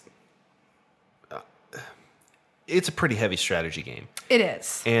 it's a pretty heavy strategy game. It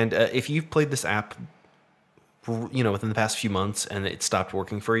is. And if you've played this app, within the past few months and it stopped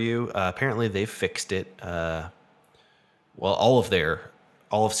working for you, apparently they've fixed it. All of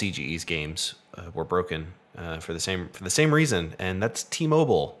CGE's games were broken for the same reason, and that's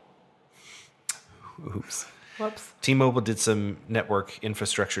T-Mobile. Oops. Whoops. T-Mobile did some network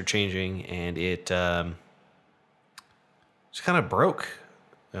infrastructure changing, and it just kind of broke.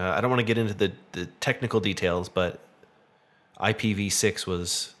 I don't want to get into the technical details, but IPv6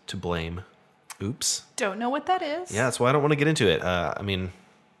 was to blame. Oops. Don't know what that is. Yeah, that's why I don't want to get into it. I mean,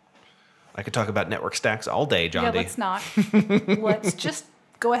 I could talk about network stacks all day, John D. Yeah, let's not. Let's just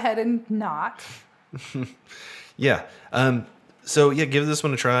go ahead and not. Yeah. Give this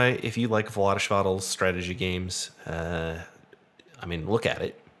one a try. If you like Vladislav strategy games, look at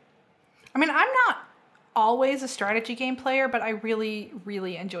it. I mean, I'm not always a strategy game player, but I really,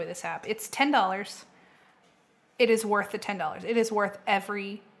 really enjoy this app. It's $10. It is worth the $10. It is worth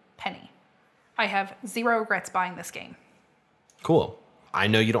every penny. I have zero regrets buying this game. Cool. I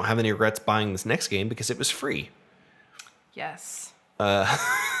know you don't have any regrets buying this next game because it was free. Yes.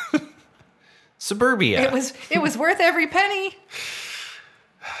 Suburbia. It was worth every penny.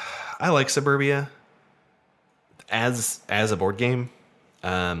 I like Suburbia as a board game.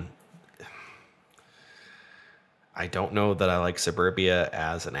 I don't know that I like Suburbia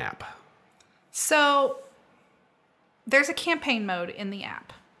as an app. So there's a campaign mode in the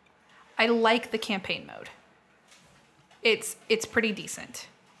app. I like the campaign mode. It's pretty decent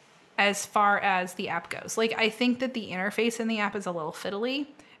as far as the app goes. Like, I think that the interface in the app is a little fiddly.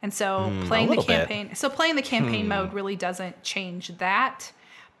 And so playing the campaign mode really doesn't change that.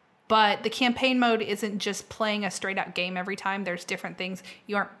 But the campaign mode isn't just playing a straight out game every time. There's different things.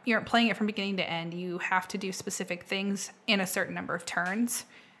 You aren't playing it from beginning to end. You have to do specific things in a certain number of turns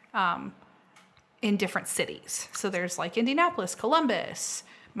in different cities. So there's like Indianapolis, Columbus,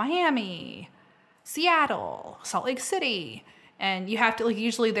 Miami, Seattle, Salt Lake City. And you have to, like,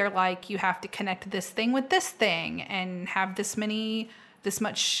 usually they're like, you have to connect this thing with this thing and have this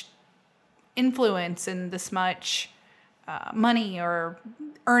much influence and this much money or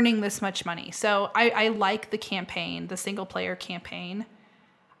earning this much money. So I like the campaign, the single player campaign.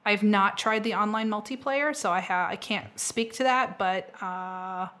 I've not tried the online multiplayer, so I can't speak to that, but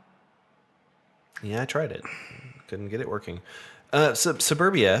yeah, I tried it. Couldn't get it working.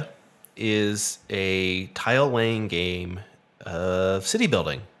 Suburbia is a tile laying game of city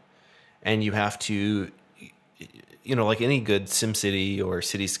building, and you have to like any good SimCity or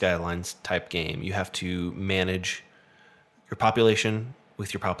City Skylines type game, you have to manage your population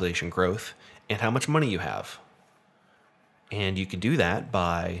with your population growth and how much money you have. And you can do that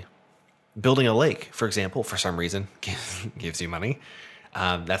by building a lake, for example, for some reason, gives you money.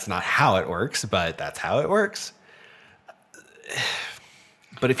 That's not how it works, but that's how it works.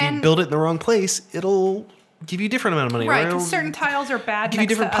 But if you build it in the wrong place, it'll give you a different amount of money. Right, because certain tiles are bad. Give you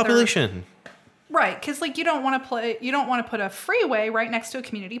different population. Right, because like you don't want to put a freeway right next to a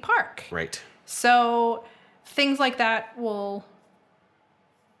community park. Right. So things like that will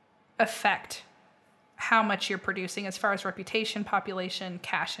affect how much you're producing as far as reputation, population,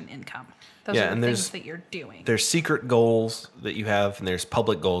 cash, and income. Those are the things that you're doing. There's secret goals that you have, and there's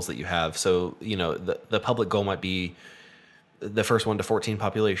public goals that you have. So, the public goal might be the first 1 to 14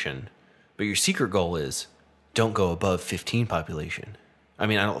 population, but your secret goal is don't go above 15 population. I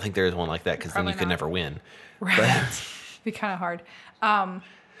mean, I don't think there is one like that because then you could never win. Right. It'd be kind of hard.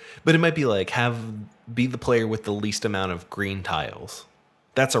 But it might be like be the player with the least amount of green tiles.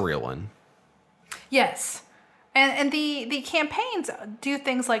 That's a real one. Yes. And the campaigns do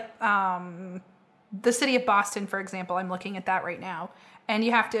things like the city of Boston, for example. I'm looking at that right now. And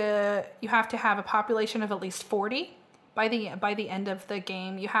you have to have a population of at least 40 by the end of the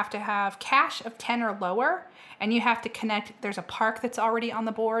game. You have to have cash of 10 or lower, and you have to connect. There's a park that's already on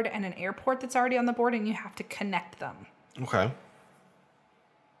the board and an airport that's already on the board, and you have to connect them. Okay.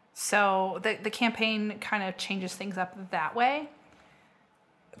 So the campaign kind of changes things up that way.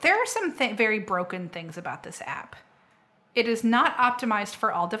 There are some very broken things about this app. It is not optimized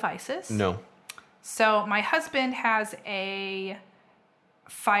for all devices. No. So my husband has a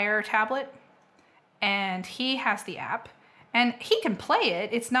Fire tablet, and he has the app, and he can play it.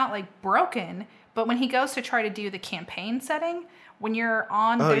 It's not like broken, but when he goes to try to do the campaign setting, when you're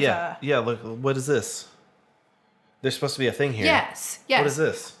on, look, what is this? There's supposed to be a thing here. Yes. What is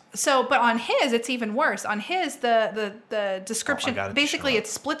this? So, but on his, it's even worse. On his, the description, basically it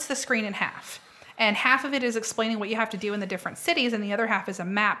splits the screen in half. And half of it is explaining what you have to do in the different cities, and the other half is a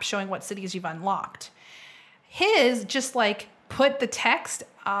map showing what cities you've unlocked. His just like put the text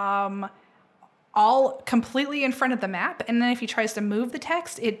all completely in front of the map, and then if he tries to move the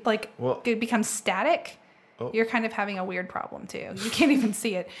text, it becomes static. Oh. You're kind of having a weird problem too. You can't even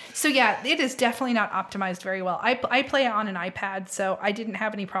see it. So yeah, it is definitely not optimized very well. I play it on an iPad, so I didn't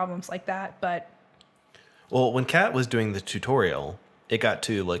have any problems like that. But when Kat was doing the tutorial, it got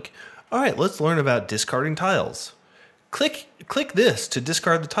to like, all right, let's learn about discarding tiles. Click this to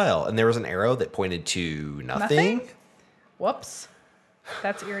discard the tile, and there was an arrow that pointed to nothing. Whoops,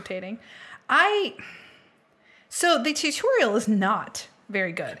 that's irritating. So the tutorial is not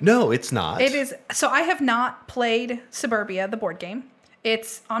very good. No, it's not. It is. So I have not played Suburbia, the board game.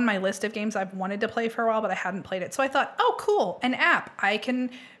 It's on my list of games I've wanted to play for a while, but I hadn't played it. So I thought, oh, cool, an app. I can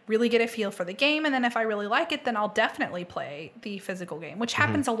really get a feel for the game, and then if I really like it, then I'll definitely play the physical game, which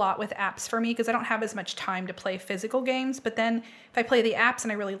happens a lot with apps for me because I don't have as much time to play physical games. But then if I play the apps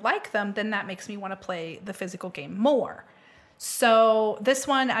and I really like them, then that makes me want to play the physical game more. So this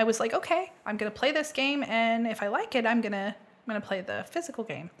one, I was like, okay, I'm going to play this game, and if I like it, I'm going to play the physical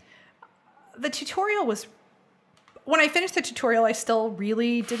game. The tutorial was... When I finished the tutorial, I still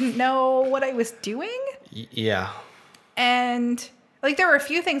really didn't know what I was doing. Yeah. And like there were a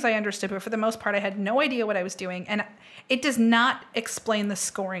few things I understood, but for the most part, I had no idea what I was doing. And it does not explain the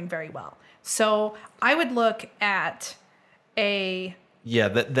scoring very well. So I would look at a... Yeah,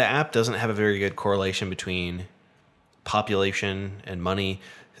 the app doesn't have a very good correlation between population and money.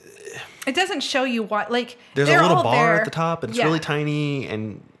 It doesn't show you what, like... There's a little bar at the top, and it's really tiny,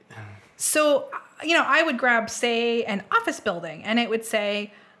 and... So, I would grab, say, an office building, and it would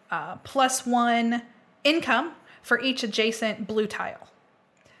say +1 income for each adjacent blue tile.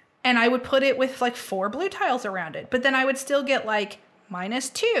 And I would put it with, like, 4 blue tiles around it. But then I would still get, like,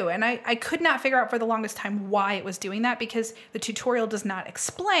 -2. And I could not figure out for the longest time why it was doing that, because the tutorial does not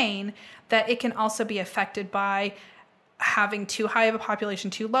explain that it can also be affected by having too high of a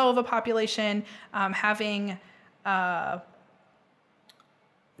population, too low of a population, having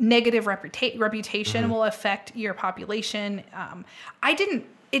negative reputation will affect your population.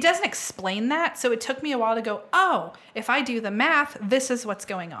 It doesn't explain that, so it took me a while to go, oh, if I do the math, this is what's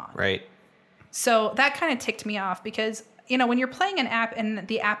going on. Right. So that kind of ticked me off because, when you're playing an app and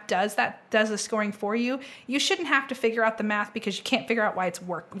the app does the scoring for you, you shouldn't have to figure out the math because you can't figure out why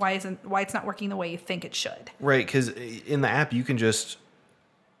it's not working the way you think it should. Right, because in the app you can just,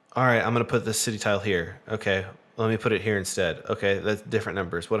 all right, I'm going to put this city tile here. Okay, let me put it here instead. Okay, that's different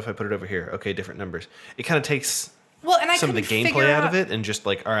numbers. What if I put it over here? Okay, different numbers. It kind of takes some of the couldn't gameplay figure out of out- it and just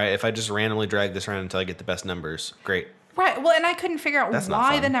like, all right, if I just randomly drag this around until I get the best numbers, great. Right. Well, and I couldn't figure out That's not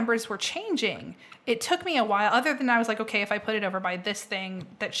why fun. the numbers were changing. It took me a while, other than I was like, okay, if I put it over by this thing,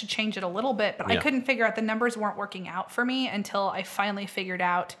 that should change it a little bit. But I Yeah. couldn't figure out, the numbers weren't working out for me until I finally figured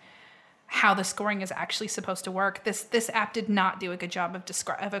out how the scoring is actually supposed to work. This app did not do a good job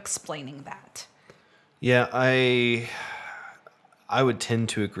of explaining that. Yeah, I would tend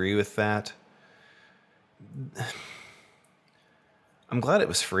to agree with that. I'm glad it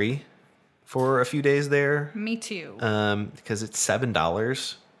was free for a few days there. Me too. Because it's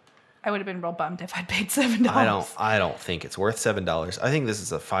 $7. I would have been real bummed if I'd paid $7. I don't think it's worth $7. I think this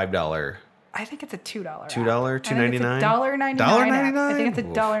is a $5. I think it's a $2. $2, $2.99? $1.99. $1.99? I think it's a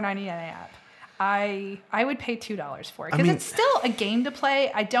Oof. $1.99 app. I would pay $2 for it I because mean- it's still a game to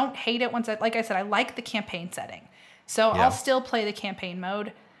play. I don't hate it like I said, I like the campaign setting, so Yeah. I'll still play the campaign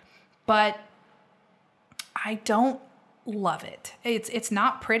mode, but I don't love it. It's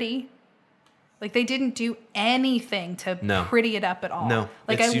not pretty. Like, they didn't do anything to No. pretty it up at all. No,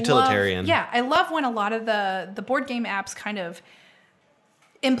 Like, it's utilitarian. I love when a lot of the board game apps kind of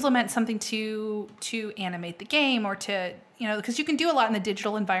implement something to animate the game, or to, because you can do a lot in the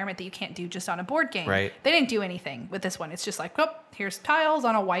digital environment that you can't do just on a board game. Right. They didn't do anything with this one. It's just like, oh, here's tiles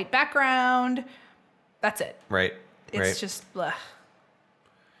on a white background. That's it. Right. It's right. just, bleh.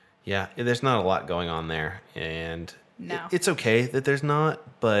 Yeah, there's not a lot going on there. And No. it's okay that there's not,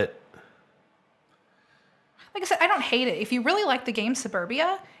 but Like I said, I don't hate it. If you really like the game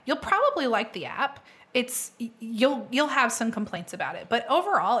Suburbia, you'll probably like the app. You'll have some complaints about it, but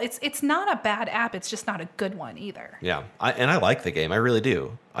overall, it's not a bad app. It's just not a good one either. yeah. I like the game. I really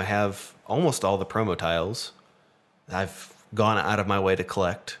do. I have almost all the promo tiles. I've gone out of my way to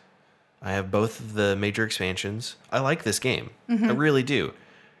collect. I have both of the major expansions. I like this game. Mm-hmm. I really do.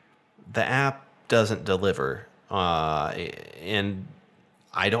 The app doesn't deliver, and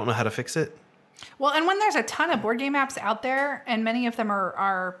I don't know how to fix it. Well, and when there's a ton of board game apps out there, and many of them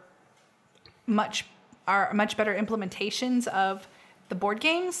are much better implementations of the board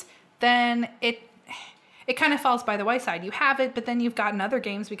games, then it kind of falls by the wayside. You have it, but then you've gotten other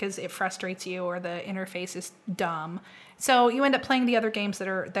games because it frustrates you or the interface is dumb. So you end up playing the other games that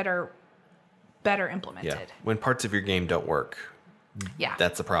are better implemented. Yeah. When parts of your game don't work, Yeah,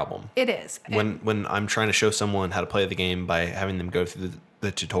 that's a problem. it is. When I'm trying to show someone how to play the game by having them go through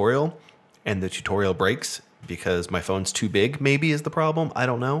the tutorial, and the tutorial breaks because my phone's too big, maybe is the problem. I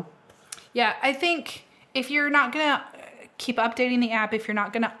don't know. Yeah, I think if you're not going to keep updating the app, if you're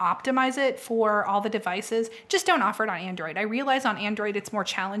not going to optimize it for all the devices, just don't offer it on Android. I realize on Android it's more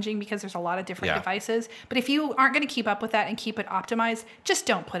challenging because there's a lot of different Yeah. devices, but if you aren't going to keep up with that and keep it optimized, just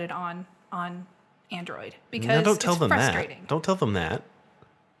don't put it on Android because No, don't tell it's them frustrating. that. Don't tell them that.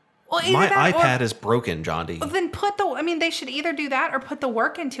 Well, either My that iPad is broken, John D. then they should either do that or put the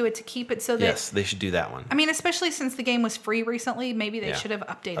work into it to keep it so that Yes, they should do that one. I mean, especially since the game was free recently, maybe they Yeah. should have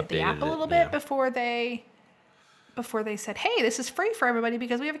updated the Updated app a it, little yeah. bit before they said, "Hey, this is free for everybody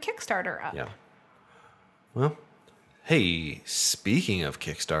because we have a Kickstarter up." Yeah. Well, hey, speaking of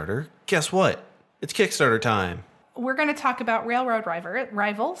Kickstarter, guess what? It's Kickstarter time. We're going to talk about Railroad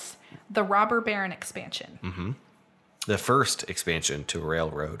Rivals, the Robber Baron expansion. Mm-hmm. The first expansion to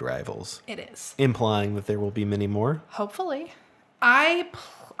Railroad Rivals, It is. implying that there will be many more. Hopefully. I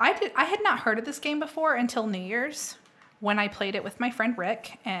had not heard of this game before until New Year's when I played it with my friend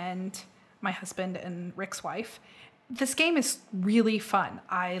Rick and my husband and Rick's wife. This game is really fun.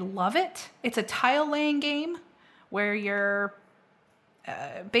 I love it. It's a tile laying game where you're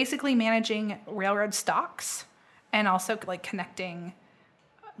basically managing railroad stocks and also like connecting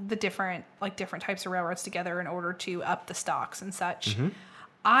the different types of railroads together in order to up the stocks and such. Mm-hmm.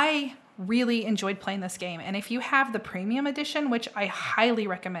 I really enjoyed playing this game, and if you have the premium edition, which I highly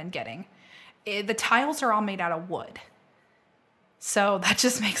recommend getting, the tiles are all made out of wood. So that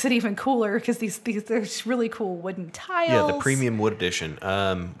just makes it even cooler because there's really cool wooden tiles. Yeah, the premium wood edition,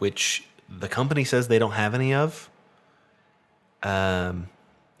 which the company says they don't have any of.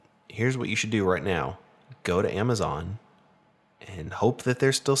 Here's what you should do right now. Go to Amazon and hope that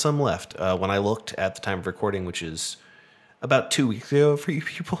there's still some left. When I looked at the time of recording, which is about 2 weeks ago for you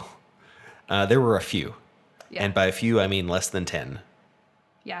people, there were a few. Yeah. And by a few, I mean less than 10.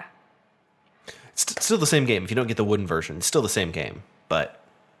 Yeah. It's still the same game. If you don't get the wooden version, it's still the same game. But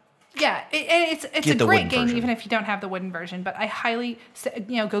Yeah, it's a Get the great wooden game version. even if you don't have the wooden version. But I highly,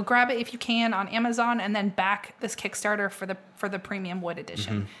 go grab it if you can on Amazon and then back this Kickstarter for the premium wood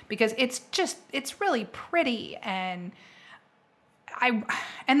edition Mm-hmm. because it's really pretty and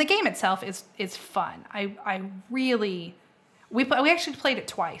the game itself is fun. I really we actually played it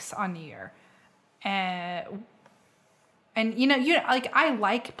twice on New Year, and And I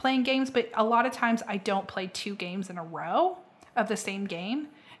like playing games, but a lot of times I don't play 2 games in a row of the same game.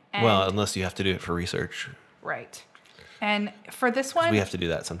 And, Well, unless you have to do it for research. right. And for this one, We have to do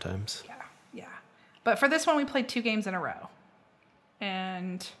that sometimes. yeah. But for this one, we played 2 games in a row.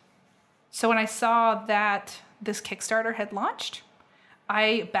 And so when I saw that this Kickstarter had launched,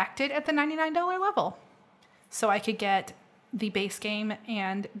 I backed it at the $99 level. So I could get the base game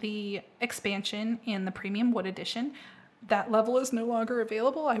and the expansion in the Premium Wood Edition. That level is no longer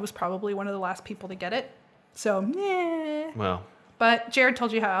available. I was probably one of the last people to get it. So, Well, But Jared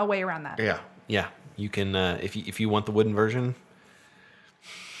told you how a way around that. yeah. You can if you want the wooden version.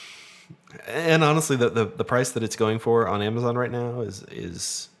 And honestly, the price that it's going for on Amazon right now is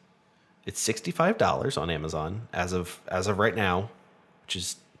it's $65 on Amazon as of right now, which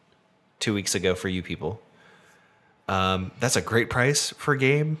is 2 weeks ago for you people. That's a great price for a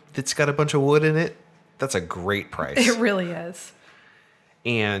game that's got a bunch of wood in it. That's a great price. It really is.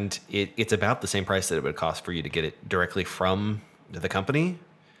 And it's about the same price that it would cost for you to get it directly from the company.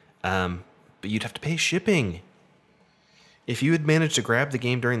 But you'd have to pay shipping. If you had managed to grab the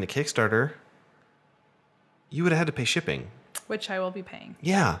game during the Kickstarter, you would have had to pay shipping. Which I will be paying.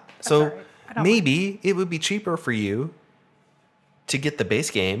 Yeah. That's So all right. I don't maybe it would be cheaper for you to get the base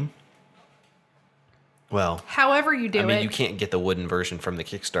game. Well, However you do I mean, it. you can't get the wooden version from the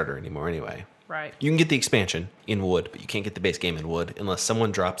Kickstarter anymore anyway. Right. You can get the expansion in wood, but you can't get the base game in wood unless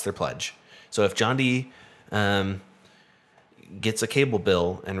someone drops their pledge. So if John D gets a cable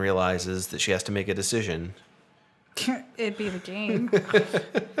bill and realizes that she has to make a decision, It'd be the game.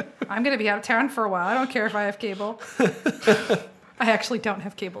 I'm going to be out of town for a while. I don't care if I have cable. I actually don't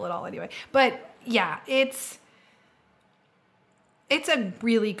have cable at all anyway. But yeah, it's a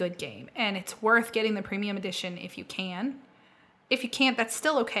really good game, and it's worth getting the premium edition if you can. If you can't, that's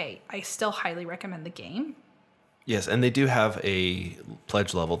still okay. I still highly recommend the game. yes, and they do have a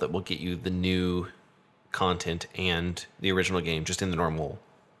pledge level that will get you the new content and the original game just in the normal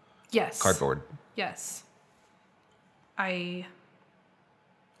Yes. cardboard. Yes.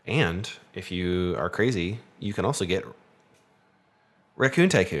 And if you are crazy, you can also get Raccoon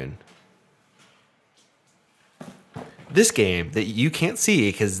Tycoon. This game that you can't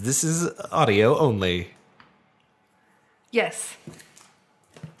see because this is audio only. Yes.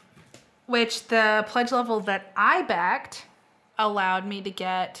 Which the pledge level that I backed allowed me to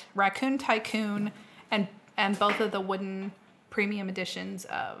get Raccoon Tycoon and both of the wooden premium editions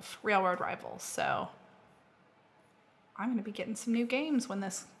of Railroad Rivals. So I'm going to be getting some new games when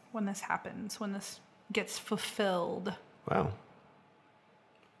this happens, when this gets fulfilled. Wow.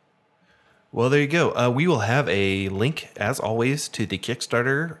 Well, there you go. We will have a link, as always, to the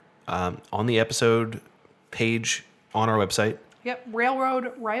Kickstarter on the episode page on our website. Yep,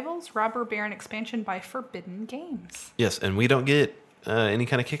 Railroad Rivals, Robber Baron expansion by Forbidden Games. Yes, and we don't get any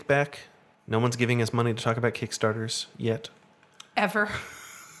kind of kickback. No one's giving us money to talk about Kickstarters yet. Ever.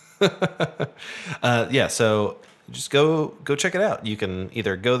 Yeah, so just go check it out. You can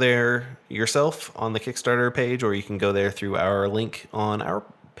either go there yourself on the Kickstarter page, or you can go there through our link on our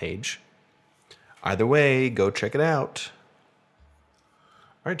page. Either way, go check it out.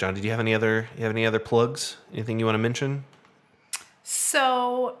 All right, John, did you have any other plugs? Anything you want to mention?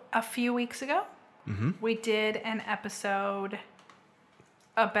 So a few weeks ago, we did an episode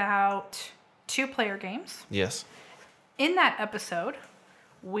about 2-player games. Yes. In that episode,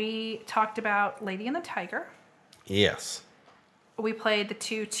 we talked about Lady and the Tiger. Yes. We played the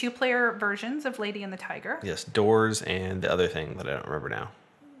 2-player versions of Lady and the Tiger. Yes, Doors and the other thing that I don't remember now.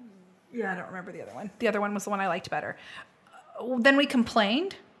 Yeah, I don't remember the other one. The other one was the one I liked better. Then we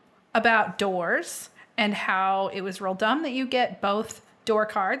complained about Doors and how it was real dumb that you get both door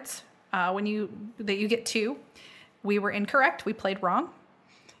cards that you get 2. We were incorrect. We played wrong.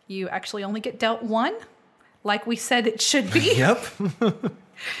 You actually only get dealt 1, like we said it should be. Yep.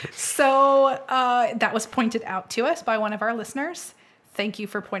 So that was pointed out to us by one of our listeners. Thank you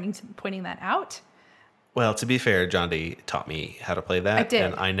for pointing that out. Well, to be fair, John D taught me how to play that. I did.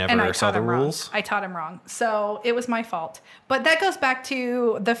 And I never saw the rules. I taught him wrong. So it was my fault. But that goes back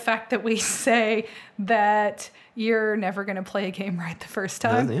to the fact that we say that you're never going to play a game right the first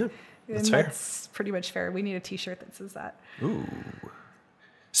time. Yeah, that's and fair. That's pretty much fair. We need a t-shirt that says that. Ooh.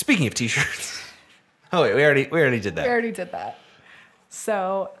 Speaking of t-shirts. Oh, wait, we already did that. We already did that.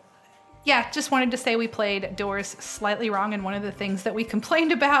 So, yeah, just wanted to say we played Doors slightly wrong, and one of the things that we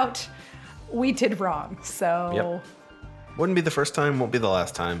complained about, we did wrong. So, Yep. Wouldn't be the first time, won't be the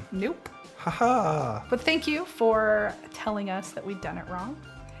last time. nope. Haha. But thank you for telling us that we'd done it wrong.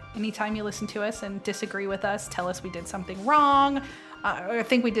 Anytime you listen to us and disagree with us, tell us we did something wrong, or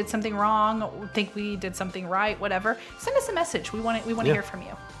think we did something wrong, or think we did something right, whatever. Send us a message. We want to hear from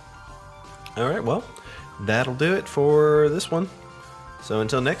you. All right, well, that'll do it for this one. So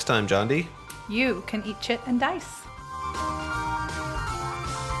until next time, John D. You can eat chit and dice.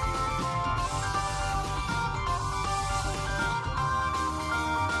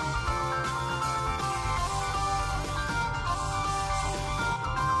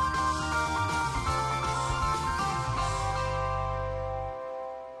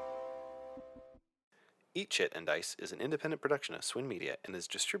 Eat Chit and Dice is an independent production of Swin Media and is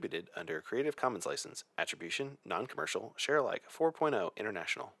distributed under a Creative Commons license. Attribution, non-commercial, share alike 4.0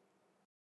 international.